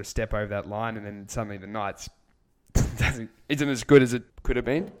think you sort of step over that line, and then suddenly the night's isn't as good as it could have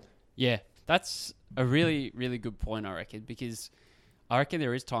been. Yeah, that's a really, really good point, I reckon, because I reckon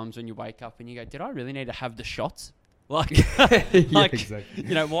there is times when you wake up and you go, did I really need to have the shots? Like, Exactly.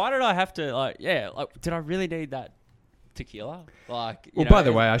 You know, why did I have to, did I really need that tequila? Like, well, by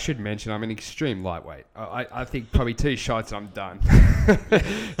the way, I should mention I'm an extreme lightweight. I think probably 2 shots I'm done.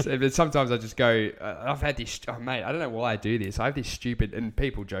 But sometimes I just go, I've had this, mate, I don't know why I do this. I have this stupid, and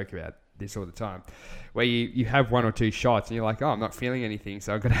people joke about this all the time, where you have 1 or 2 shots and you're like, oh, I'm not feeling anything,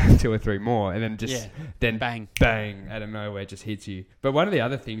 so I've got to have 2 or 3 more, and then then bang out of nowhere, just hits you. But one of the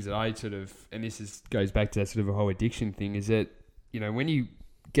other things that I sort of, and this goes back to that sort of a whole addiction thing, is that, you know, when you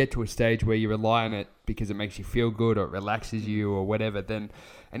get to a stage where you rely on it because it makes you feel good or it relaxes you or whatever, then,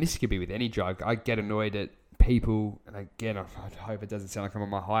 and this could be with any drug, I get annoyed at people, and again, I hope it doesn't sound like I'm on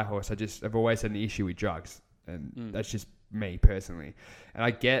my high horse. I've always had an issue with drugs, and that's just me personally. And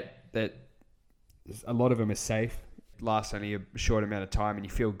I get that a lot of them are safe, last only a short amount of time, and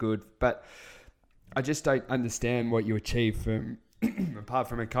you feel good, but I just don't understand what you achieve from, apart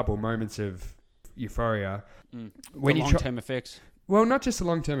from a couple moments of euphoria. When you long-term effects. Well, not just the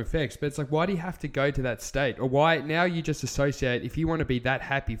long-term effects, but it's like, why do you have to go to that state? Or why now you just associate, if you want to be that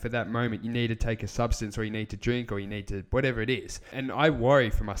happy for that moment, you need to take a substance, or you need to drink, or you need to, whatever it is. And I worry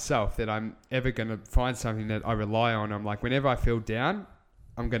for myself that I'm ever going to find something that I rely on. I'm like, whenever I feel down,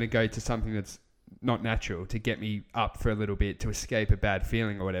 I'm going to go to something that's not natural to get me up for a little bit, to escape a bad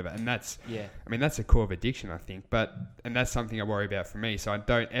feeling or whatever. And that's, I mean, that's a core of addiction, I think. And that's something I worry about for me. So I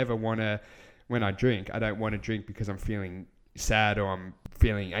don't ever want to, when I drink, I don't want to drink because I'm feeling sad or I'm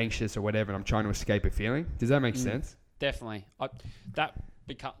feeling anxious or whatever, and I'm trying to escape a feeling. Does that make sense? Definitely.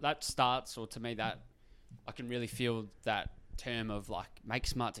 That starts, or to me, that I can really feel that term of, like, make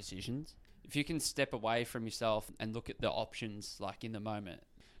smart decisions. If you can step away from yourself and look at the options, like, in the moment,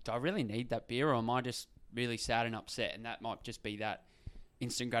 do I really need that beer, or am I just really sad and upset? And that might just be that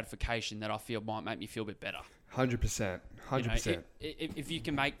instant gratification that I feel might make me feel a bit better. 100%. 100%. You know, if you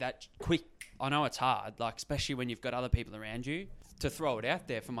can make that quick, I know it's hard, like, especially when you've got other people around you, to throw it out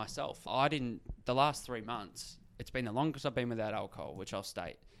there for myself. The last 3 months, it's been the longest I've been without alcohol, which I'll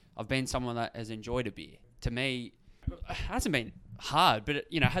state. I've been someone that has enjoyed a beer. To me, it hasn't been hard, but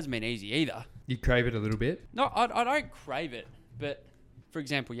it hasn't been easy either. You crave it a little bit? No, I don't crave it, but for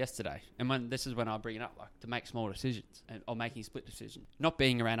example, yesterday, and this is when I bring it up, like, to make small decisions or making split decisions. Not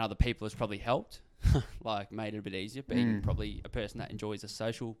being around other people has probably helped, like, made it a bit easier. Being probably a person that enjoys a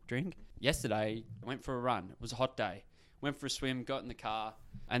social drink. Yesterday, I went for a run. It was a hot day. Went for a swim, got in the car,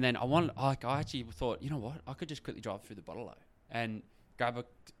 and then I actually thought, you know what? I could just quickly drive through the bottle and grab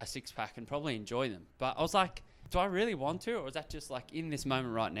a 6-pack and probably enjoy them. But I was like, do I really want to, or is that just, like, in this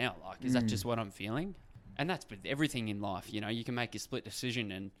moment right now? Like, is that just what I'm feeling? And that's with everything in life. You know, you can make a split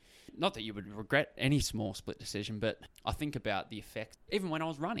decision, and not that you would regret any small split decision, but I think about the effect. Even when I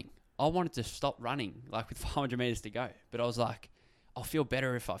was running, I wanted to stop running, like, with 500 meters to go, but I was like, I'll feel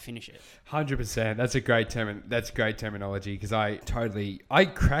better if I finish it. 100%. That's great terminology, because I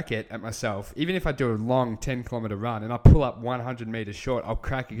crack it at myself. Even if I do a long 10-kilometer run and I pull up 100 meters short, I'll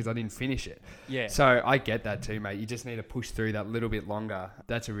crack it because I didn't finish it. Yeah. So I get that too, mate. You just need to push through that little bit longer.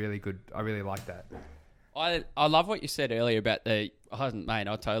 That's I really like that. I love what you said earlier about mate,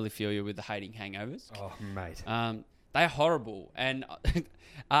 I totally feel you with the hating hangovers. Oh, mate. They're horrible. And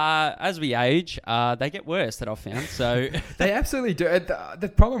as we age, they get worse, that I've found. So they absolutely do.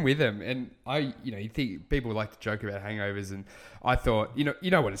 The problem with them, and you think people like to joke about hangovers, and I thought, you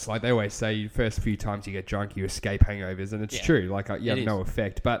know what it's like. They always say the first few times you get drunk, you escape hangovers, and it's true. Like, you have no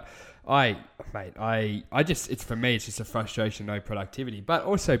effect. But It's for me, it's just a frustration, no productivity, but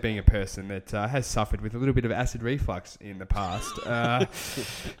also being a person that has suffered with a little bit of acid reflux in the past.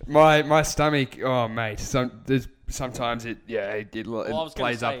 My stomach, oh mate, sometimes it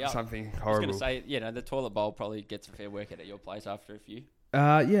plays up something horrible. I was going to say, the toilet bowl probably gets a fair workout at your place after a few.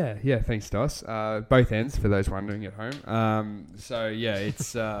 Thanks, Dos. Both ends for those wondering at home.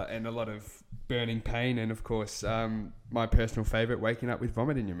 It's and a lot of burning pain, and of course, my personal favourite, waking up with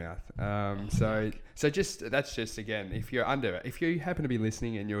vomit in your mouth. That's just again, if you happen to be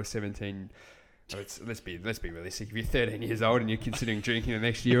listening and you're 17, let's be realistic. If you're 13 years old and you're considering drinking the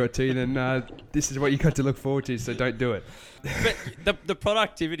next year or two, then this is what you got to look forward to. So don't do it. But the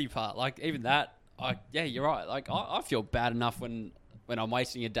productivity part, like even that, you're right. Like I feel bad enough when I'm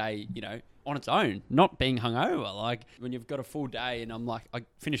wasting a day, on its own, not being hungover. Like when you've got a full day and I'm like, I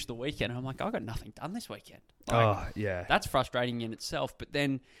finished the weekend and I'm like, I got nothing done this weekend. That's frustrating in itself. But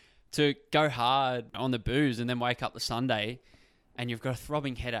then to go hard on the booze and then wake up the Sunday and you've got a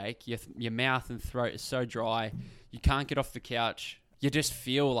throbbing headache, your mouth and throat is so dry, you can't get off the couch. You just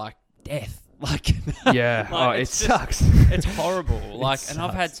feel like death. Like, it sucks. It's horrible. Like, sucks. And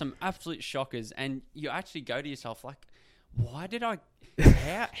I've had some absolute shockers, and you actually go to yourself like, why did I?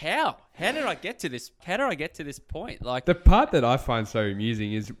 How did I get to this? How did I get to this point? Like, the part that I find so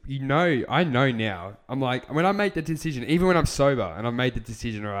amusing is, I know now. I'm like, when I make the decision, even when I'm sober, and I've made the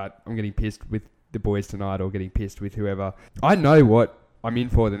decision, all right, I'm getting pissed with the boys tonight, or getting pissed with whoever. I know what I'm in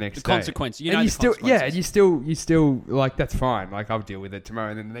for the next day. Consequence. And you still like, that's fine. Like, I'll deal with it tomorrow.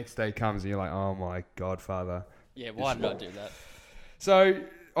 And then the next day comes and you're like, oh my God, Father. Yeah, why did I do that? So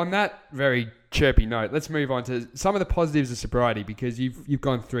on that very chirpy note, let's move on to some of the positives of sobriety, because you've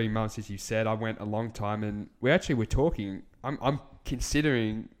gone 3 months, as you said. I went a long time, and we're talking. I'm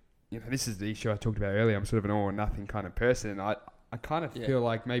considering, this is the issue I talked about earlier. I'm sort of an all or nothing kind of person. I kind of feel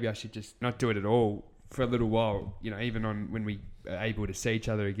like maybe I should just not do it at all for a little while, even on when we are able to see each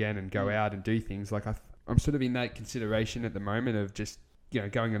other again and go out and do things. Like I'm sort of in that consideration at the moment of just,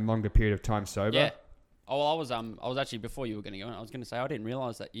 going a longer period of time sober. Yeah. Oh, I was actually, before you were going to go on, I was going to say I didn't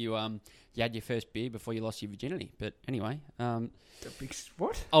realise that you had your first beer before you lost your virginity. But anyway,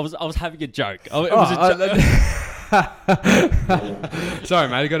 what? I was having a joke. Sorry,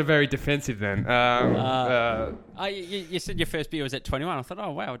 mate. I got a very defensive then. You said your first beer was at 21. I thought,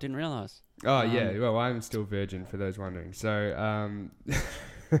 oh wow, I didn't realise. Oh yeah. Well, I'm still virgin, for those wondering. So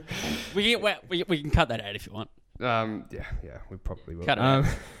we can cut that out if you want. We probably will. Cut it out.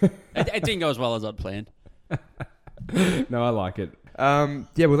 It didn't go as well as I'd planned. No, I like it.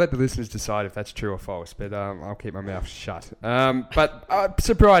 We'll let the listeners decide if that's true or false, but I'll keep my mouth shut. But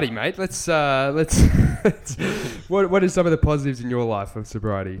sobriety, mate. Let's what are some of the positives in your life of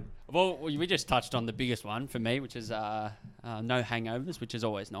sobriety? Well, we just touched on the biggest one for me, which is no hangovers, which is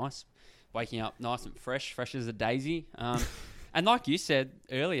always nice. Waking up nice and fresh as a daisy. And like you said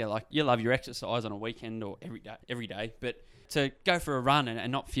earlier, like you love your exercise on a weekend or every day, but to go for a run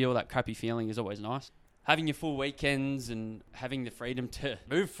and not feel that crappy feeling is always nice. Having your full weekends and having the freedom to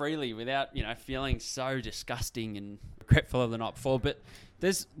move freely without, feeling so disgusting and regretful of the night before. But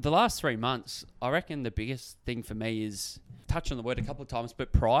there's the last 3 months, I reckon the biggest thing for me is, touched on the word a couple of times,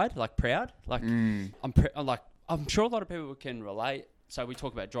 but pride, like proud. Like I'm sure a lot of people can relate. So we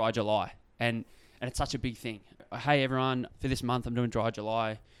talk about Dry July and it's such a big thing. Hey everyone, for this month I'm doing Dry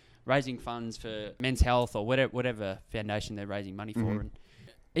July, raising funds for Men's Health or whatever foundation they're raising money for. Mm-hmm. And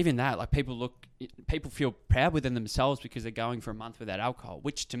even that, like people feel proud within themselves because they're going for a month without alcohol,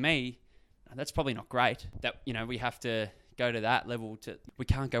 which to me, that's probably not great. That, we have to go to that level we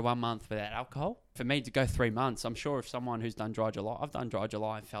can't go 1 month without alcohol. For me to go 3 months, I'm sure if someone who's done Dry July, I've done Dry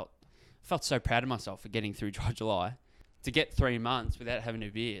July and felt so proud of myself for getting through Dry July. To get 3 months without having a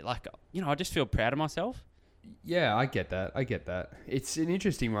beer, like, I just feel proud of myself. Yeah, I get that. It's an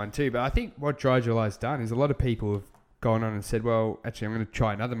interesting one too, but I think what Dry July's done is a lot of people have gone on and said, well, actually, I'm going to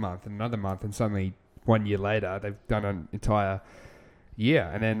try another month, and suddenly 1 year later, they've done an entire year.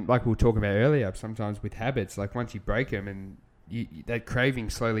 And then, like we were talking about earlier, sometimes with habits, like once you break them and that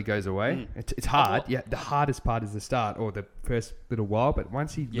craving slowly goes away. It's hard. Yeah, the hardest part is the start or the first little while, but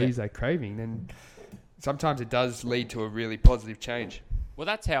once you lose that craving, then sometimes it does lead to a really positive change. Well,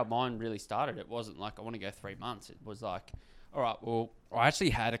 that's how mine really started. It wasn't like I want to go 3 months. It was like, all right, well, I actually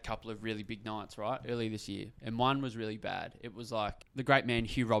had a couple of really big nights, right, early this year. And one was really bad. It was like the great man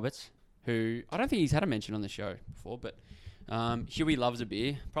Hugh Roberts, who I don't think he's had a mention on the show before, but Huey loves a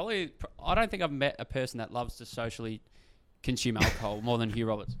beer. I don't think I've met a person that loves to socially consume alcohol more than Hugh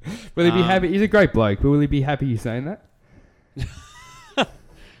Roberts. Will he be happy? He's a great bloke, but will he be happy you saying that?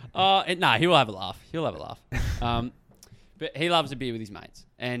 No, he'll have a laugh. But he loves a beer with his mates.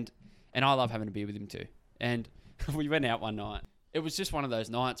 And And I love having a beer with him too. And we went out one night. It was just one of those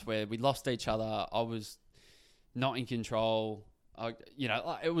nights where we lost each other. I was not in control.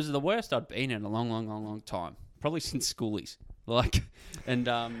 It was the worst I'd been in a long time. Probably since schoolies. Oh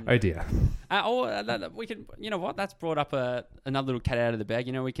dear. We can, you know what? That's brought up another little cat out of the bag.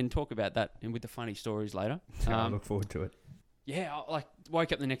 You know, we can talk about that with the funny stories later. I look forward to it. Yeah, I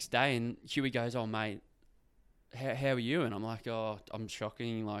woke up the next day and Huey goes, "Oh mate, how are you?" And I'm like, "Oh, I'm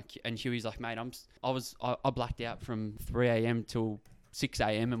shocking." And Huey's like, "Mate, I blacked out from 3 a.m. till 6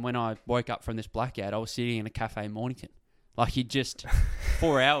 a.m. and when I woke up from this blackout, I was sitting in a cafe in Mornington. He'd just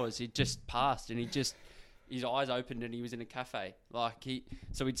 4 hours, he'd just passed, and his eyes opened and he was in a cafe.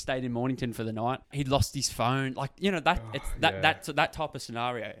 So he'd stayed in Mornington for the night. He'd lost his phone. That's that type of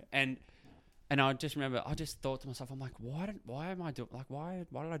scenario. And I just remember, I just thought to myself, I'm like, why did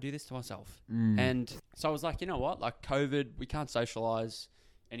I do this to myself? And so I was like, you know what? COVID, we can't socialize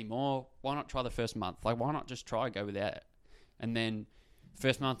anymore. Why not try the first month? Why not just go without it? And then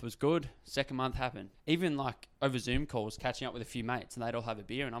first month was good. Second month happened. Even over Zoom calls, catching up with a few mates and they'd all have a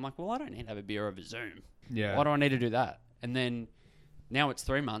beer. And I'm like, well, I don't need to have a beer over Zoom. Yeah. Why do I need to do that? And then now it's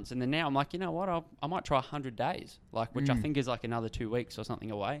 3 months. And then now I'm like, you know what? I might try 100 days, which I think is another 2 weeks or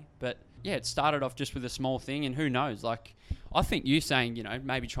something away. But yeah, it started off just with a small thing. And who knows? I think you saying,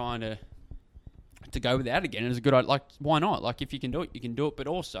 maybe trying to go without again is a good idea. Why not? If you can do it, you can do it. But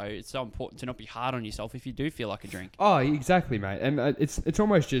also, it's so important to not be hard on yourself if you do feel like a drink. Oh, exactly, mate. And it's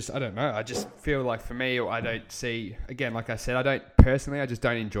almost just, I don't know. I just feel like for me, I don't see, again, like I said, I just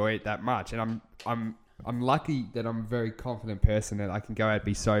don't enjoy it that much. And I'm lucky that I'm a very confident person that I can go out and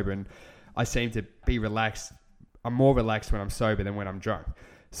be sober, and I seem to be relaxed. I'm more relaxed when I'm sober than when I'm drunk.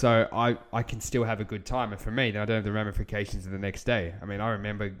 So I can still have a good time. And for me, then I don't have the ramifications of the next day. I mean, I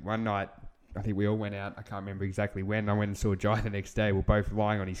remember one night, I think we all went out. I can't remember exactly when. I went and saw Jai the next day. We're both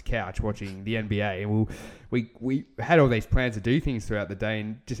lying on his couch watching the NBA. And we had all these plans to do things throughout the day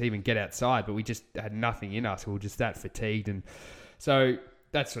and just even get outside. But we just had nothing in us. We were just that fatigued. And so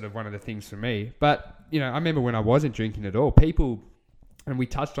that's sort of one of the things for me. But, I remember when I wasn't drinking at all, people, and we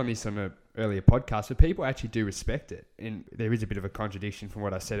touched on this on an earlier podcast, but people actually do respect it. And there is a bit of a contradiction from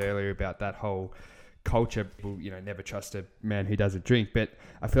what I said earlier about that whole culture, never trust a man who doesn't drink. But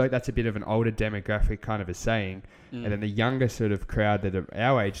I feel like that's a bit of an older demographic kind of a saying. And then the younger sort of crowd that are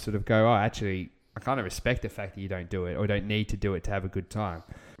our age sort of go, oh, actually, I kind of respect the fact that you don't do it or don't need to do it to have a good time.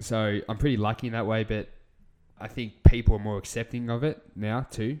 So I'm pretty lucky in that way, but I think people are more accepting of it now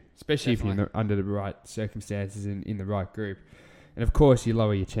too, especially Definitely. If you're under the right circumstances and in the right group. And of course, you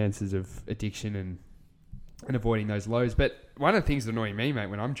lower your chances of addiction and avoiding those lows. But one of the things that annoy me, mate,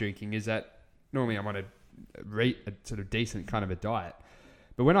 when I'm drinking is that normally I'm on a sort of decent kind of a diet.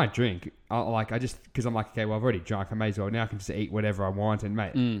 But when I drink, because I'm like, okay, well, I've already drunk. I may as well, now I can just eat whatever I want. And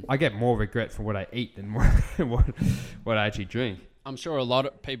mate, I get more regret for what I eat than what I actually drink. I'm sure a lot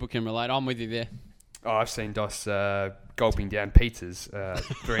of people can relate. I'm with you there. Oh, I've seen Dos gulping down pizzas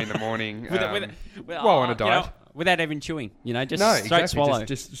 3 a.m. while on a diet. Without even chewing, just straight exactly. swallow.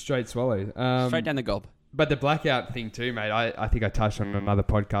 Just straight swallow. Straight down the gob. But the blackout thing too, mate, I think I touched on another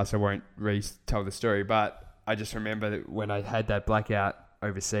podcast. I won't retell the story, but I just remember that when I had that blackout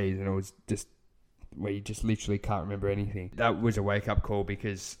overseas and it was just where you just literally can't remember anything. That was a wake-up call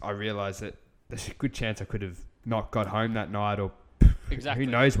because I realised that there's a good chance I could have not got home that night or exactly.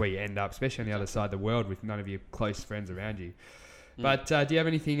 Who knows where you end up, especially on the other side of the world with none of your close friends around you. But do you have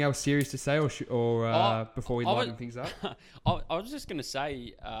anything else serious to say or before we lighten things up? I was just going to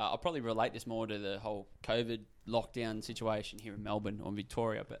say, I'll probably relate this more to the whole COVID lockdown situation here in Melbourne or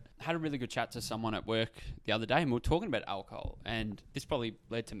Victoria, but I had a really good chat to someone at work the other day and we were talking about alcohol, and this probably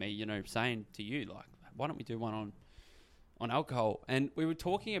led to me, saying to you, why don't we do one on alcohol? And we were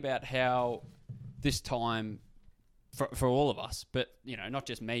talking about how this time for all of us, but not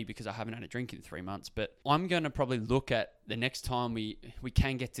just me because I haven't had a drink in 3 months, but I'm going to probably look at the next time we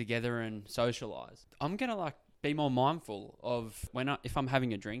can get together and socialize. I'm going to be more mindful of if I'm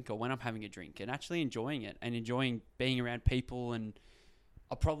having a drink or when I'm having a drink and actually enjoying it and enjoying being around people. And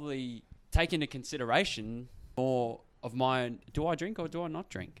I'll probably take into consideration more of do I drink or do I not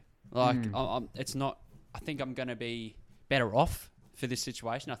drink? It's not, I think I'm going to be better off for this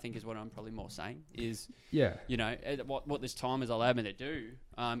situation, I think is what I'm probably more saying is, what this time has allowed me to do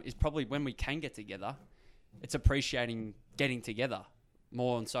is probably when we can get together, it's appreciating getting together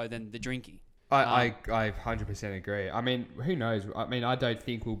more and so than the drinking. I 100% agree. I mean, who knows? I mean, I don't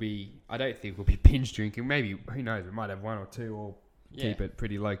think we'll be binge drinking. Maybe, who knows? We might have one or two or keep it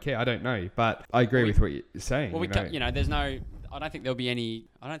pretty low key. I don't know, but I agree with what you're saying. Well, there's no. I don't think there'll be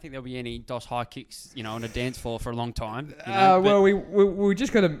any DOS high kicks, on a dance floor for a long time. Well, we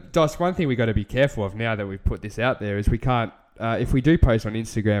just got to DOS. One thing we got to be careful of now that we've put this out there is we can't. If we do post on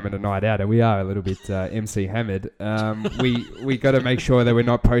Instagram at a night out, and we are a little bit MC hammered, we got to make sure that we're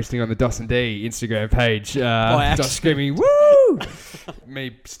not posting on the DOS and D Instagram page. DOS screaming woo,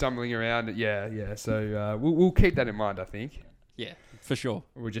 me stumbling around. Yeah. So we'll keep that in mind. I think. Yeah, for sure.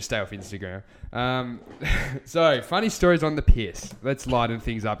 We'll just stay off Instagram. So funny stories on the piss. Let's lighten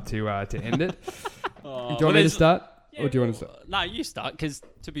things up to end it. Do you want me to start, or do you want to start? No, you start. Because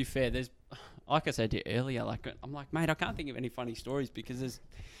to be fair, there's. Like I said to you earlier, I'm like, mate, I can't think of any funny stories because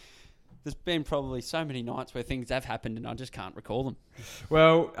there's been probably so many nights where things have happened and I just can't recall them.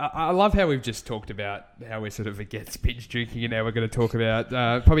 Well, I love how we've just talked about how we're sort of against binge drinking, and now we're going to talk about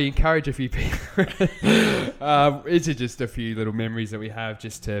probably encourage a few people. It's just a few little memories that we have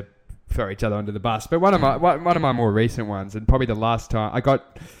just to throw each other under the bus. But one of my more recent ones, and probably the last time I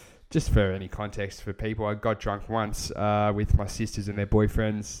got. Just for any context for people, I got drunk once with my sisters and their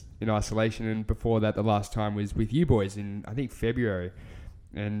boyfriends in isolation, and before that, the last time was with you boys in, I think, February.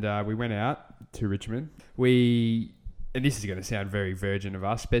 And we went out to Richmond. And this is going to sound very virgin of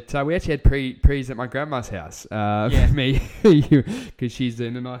us, but we actually had pre's at my grandma's house. Me, because she's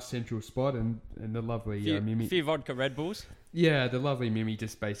in a nice central spot, and the lovely Mimi. A few vodka Red Bulls. Yeah, the lovely Mimi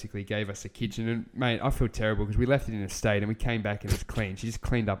just basically gave us a kitchen. And, mate, I feel terrible because we left it in a state and we came back and it was clean. She just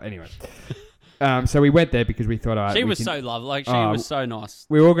cleaned up. Anyway. So we went there because we thought... All right, she was so lovely. Like, she was so nice.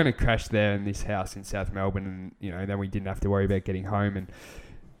 We were all going to crash there in this house in South Melbourne, and, then we didn't have to worry about getting home.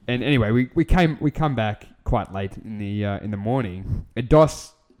 And anyway, we come back quite late in the morning. And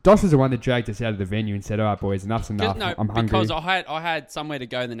DOS was the one that dragged us out of the venue and said, all right, boys, enough's enough. No, I'm hungry. Because I had somewhere to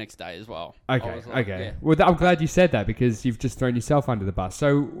go the next day as well. Okay. Yeah. Well, I'm glad you said that because you've just thrown yourself under the bus.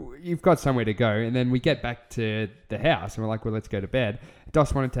 So you've got somewhere to go. And then we get back to the house and we're like, well, let's go to bed.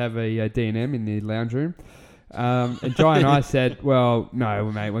 DOS wanted to have a D&M in the lounge room. And Jai and I said, well,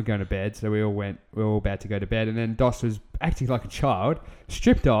 no, mate, we're going to bed. So we were all about to go to bed. And then DOS was acting like a child,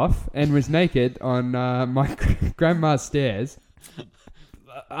 stripped off and was naked on my grandma's stairs.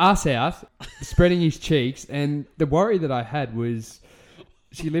 Ass out, spreading his cheeks, and the worry that I had was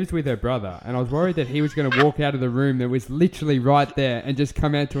she lives with her brother, and I was worried that he was going to walk out of the room that was literally right there and just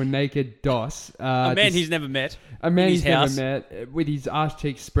come out to a naked DOS. A man he's never met. A man he's never met, with his ass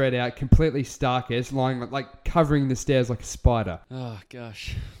cheeks spread out, completely stark-ass, lying like covering the stairs like a spider. Oh,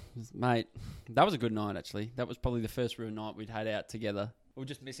 gosh. Mate, that was a good night, actually. That was probably the first real night we'd had out together. We were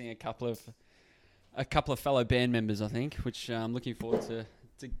just missing a couple of fellow band members, I think, which I'm looking forward to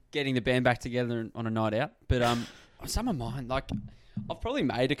getting the band back together on a night out. But some of mine, like, I've probably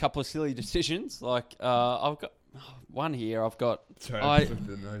made a couple of silly decisions. Like, I've got one here. Sorry, I flipped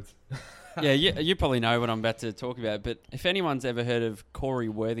the notes. Yeah, you probably know what I'm about to talk about. But if anyone's ever heard of Corey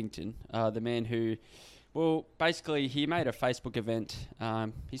Worthington, the man who, well, basically he made a Facebook event.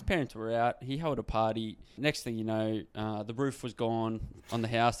 His parents were out. He held a party. Next thing you know, the roof was gone on the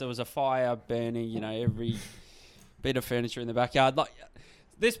house. There was a fire burning. Every bit of furniture in the backyard. Like,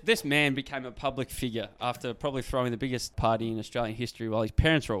 This man became a public figure after probably throwing the biggest party in Australian history while his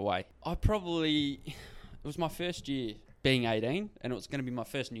parents were away. It was my first year being 18, and it was going to be my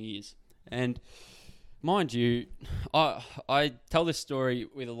first New Year's. And mind you, I tell this story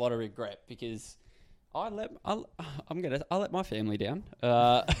with a lot of regret because I let my family down.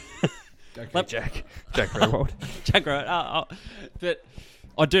 Okay, Jack Rowald. Jack Rowald. But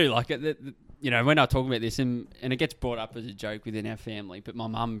I do like it. When I talk about this, and it gets brought up as a joke within our family, but my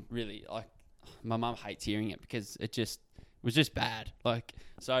mum really, my mum hates hearing it because it was just bad.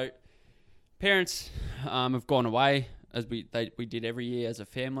 So parents have gone away as we did every year as a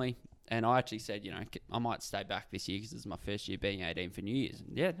family, and I actually said, I might stay back this year because this is my first year being 18 for New Year's.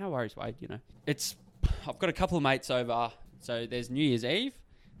 And yeah, no worries, Wade. I've got a couple of mates over, so there's New Year's Eve,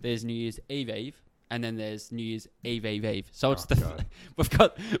 there's New Year's Eve, and then there's New Year's Eve. So it's we've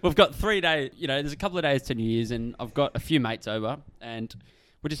got 3 days. There's a couple of days to New Year's, and I've got a few mates over, and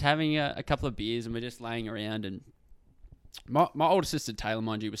we're just having a couple of beers, and we're just laying around. And my older sister Taylor,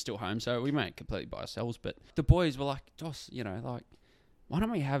 mind you, was still home, so we weren't completely by ourselves. But the boys were like, "Joss, why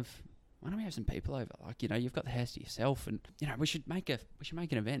don't we have some people over? You've got the house to yourself, and we should make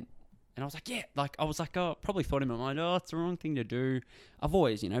an event." And I was like, yeah. Probably thought in my mind, it's the wrong thing to do. I've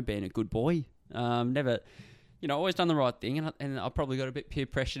always, been a good boy. Never, always done the right thing, and I probably got a bit peer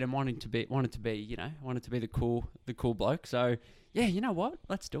pressured and wanted to be the cool bloke. So yeah, you know what?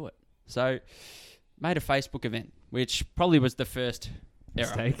 Let's do it. So made a Facebook event, which probably was the first error.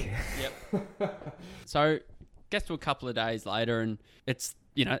 Mistake. Yep. So gets to a couple of days later, and it's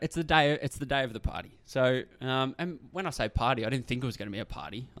the day of the party. So, and when I say party, I didn't think it was going to be a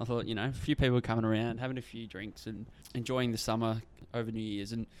party. I thought, a few people were coming around, having a few drinks and enjoying the summer over New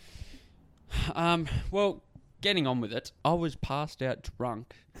Year's. And, getting on with it, I was passed out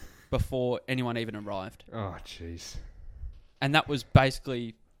drunk before anyone even arrived. Oh, jeez. And that was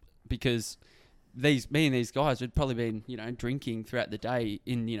basically because me and these guys had probably been, drinking throughout the day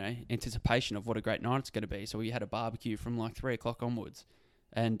in, anticipation of what a great night it's going to be. So we had a barbecue from like 3 o'clock onwards.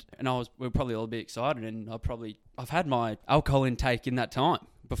 And we were probably a little bit excited, and I've had my alcohol intake in that time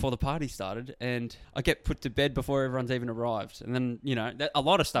before the party started, and I get put to bed before everyone's even arrived. And then, a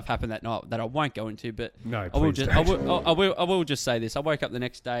lot of stuff happened that night that I won't go into, but no, I will just say this. I woke up the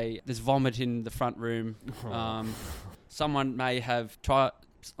next day, there's vomit in the front room. Someone may have tried.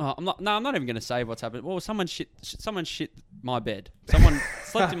 I'm not even going to say what's happened. Well, someone shit my bed. Someone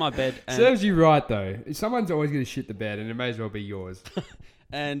slept in my bed. And serves you right though. Someone's always going to shit the bed, and it may as well be yours.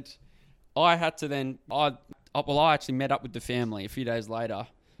 And I had to then. I actually met up with the family a few days later,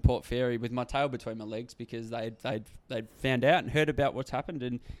 Port Fairy, with my tail between my legs because they'd found out and heard about what's happened,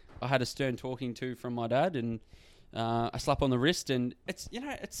 and I had a stern talking to from my dad, and a slap on the wrist, and it's.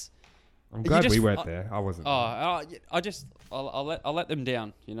 I'm glad we weren't there. I wasn't. I'll let them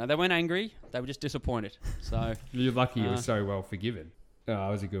down. They weren't angry. They were just disappointed. So you're lucky it was so well forgiven. Oh, that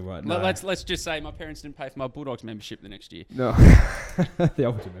was a good one. No. Let's just say my parents didn't pay for my Bulldogs membership the next year. No, the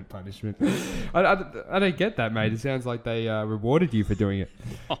ultimate punishment. I don't get that, mate. It sounds like they rewarded you for doing it.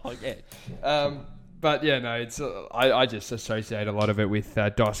 Oh yeah. But yeah, no, it's I just associate a lot of it with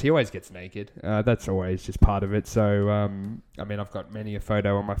Dos. He always gets naked. That's always just part of it. So I've got many a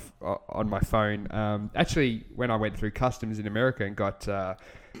photo on my phone. Actually, when I went through customs in America and got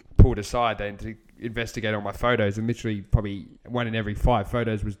pulled aside, they had to investigate all my photos, and literally probably 1 in every 5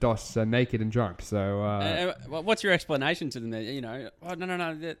 photos was Dos naked and drunk. So what's your explanation to them? No,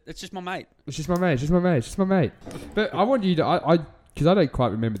 it's just my mate. It's just my mate. But I want you to because I don't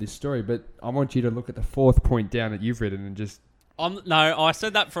quite remember this story, but I want you to look at the 4th point down that you've written and just... I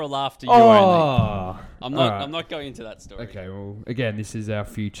said that for a laugh to you only. I'm right. not going into that story. Okay, well, again, this is our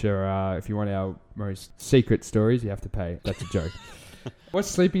future. If you want our most secret stories, you have to pay. That's a joke. What's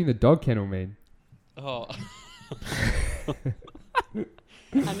sleeping in the dog kennel mean? Oh.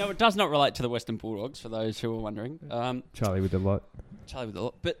 I know it does not relate to the Western Bulldogs, for those who are wondering. Charlie with the lot.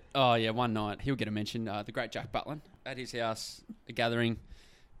 But, one night, he'll get a mention. The great Jack Butlin at his house, a gathering.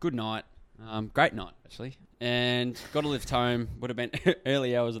 Good night. Great night, actually. And got a lift home. Would have been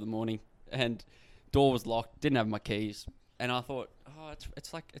early hours of the morning. And door was locked. Didn't have my keys. And I thought,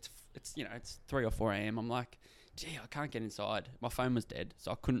 it's 3 or 4 a.m. I'm like, gee, I can't get inside. My phone was dead,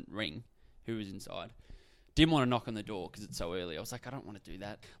 so I couldn't ring who was inside. Didn't want to knock on the door because it's so early. I was like, I don't want to do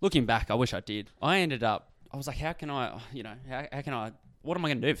that. Looking back, I wish I did. I was like, how can I, what am I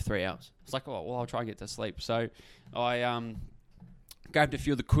going to do for 3 hours? I was like, I'll try and get to sleep. So I grabbed a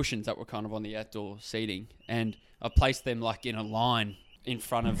few of the cushions that were kind of on the outdoor seating, and I placed them like in a line in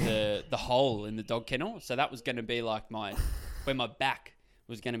front of the hole in the dog kennel. So that was going to be like where my back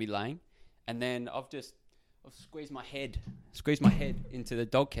was going to be laying. And then I've squeezed my head into the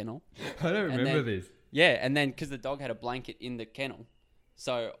dog kennel. I don't remember this. Yeah, and then because the dog had a blanket in the kennel,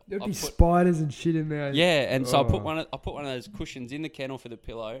 so there'd be spiders and shit in there. Yeah, and so I put one of those cushions in the kennel for the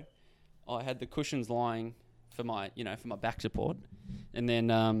pillow. I had the cushions lying for my back support, and then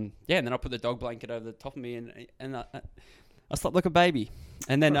and then I put the dog blanket over the top of me, and I slept like a baby.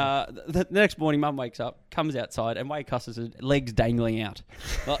 And then the next morning, Mum wakes up, comes outside, and Wade Cusses' legs dangling out.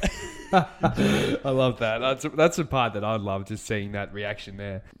 I love that. That's the part that I love, just seeing that reaction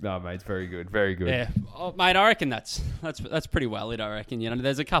there. No, mate, it's very good, very good. Yeah, mate, I reckon that's pretty valid. I reckon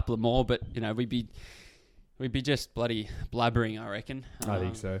there's a couple of more, but we'd be just bloody blabbering. I reckon. I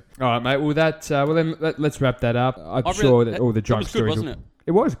think so. All right, mate. Well, then let's wrap that up. I'm sure that all the drunk stories. Wasn't it?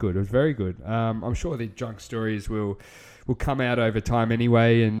 It was good. It was very good. I'm sure the drunk stories will come out over time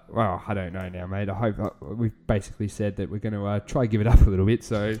anyway. And, well, I don't know now, mate. I hope we've basically said that we're going to try give it up a little bit.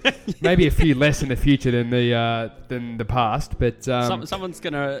 So maybe a few less in the future than the past. But someone's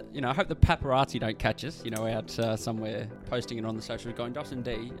going to, I hope the paparazzi don't catch us, out somewhere posting it on the socials going, Dawson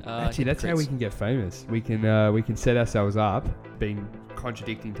D. Actually, that's how we can get famous. We can set ourselves up, being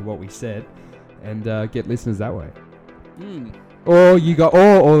contradicting to what we said, and get listeners that way. Or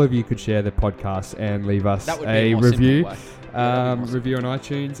all of you could share the podcast and leave us a review, review on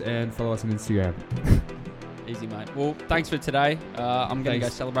iTunes, and follow us on Instagram. Easy, mate. Well, thanks for today. I'm gonna go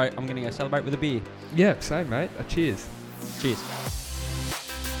celebrate. I'm gonna go celebrate with a beer. Yeah, same, mate. Cheers. Cheers.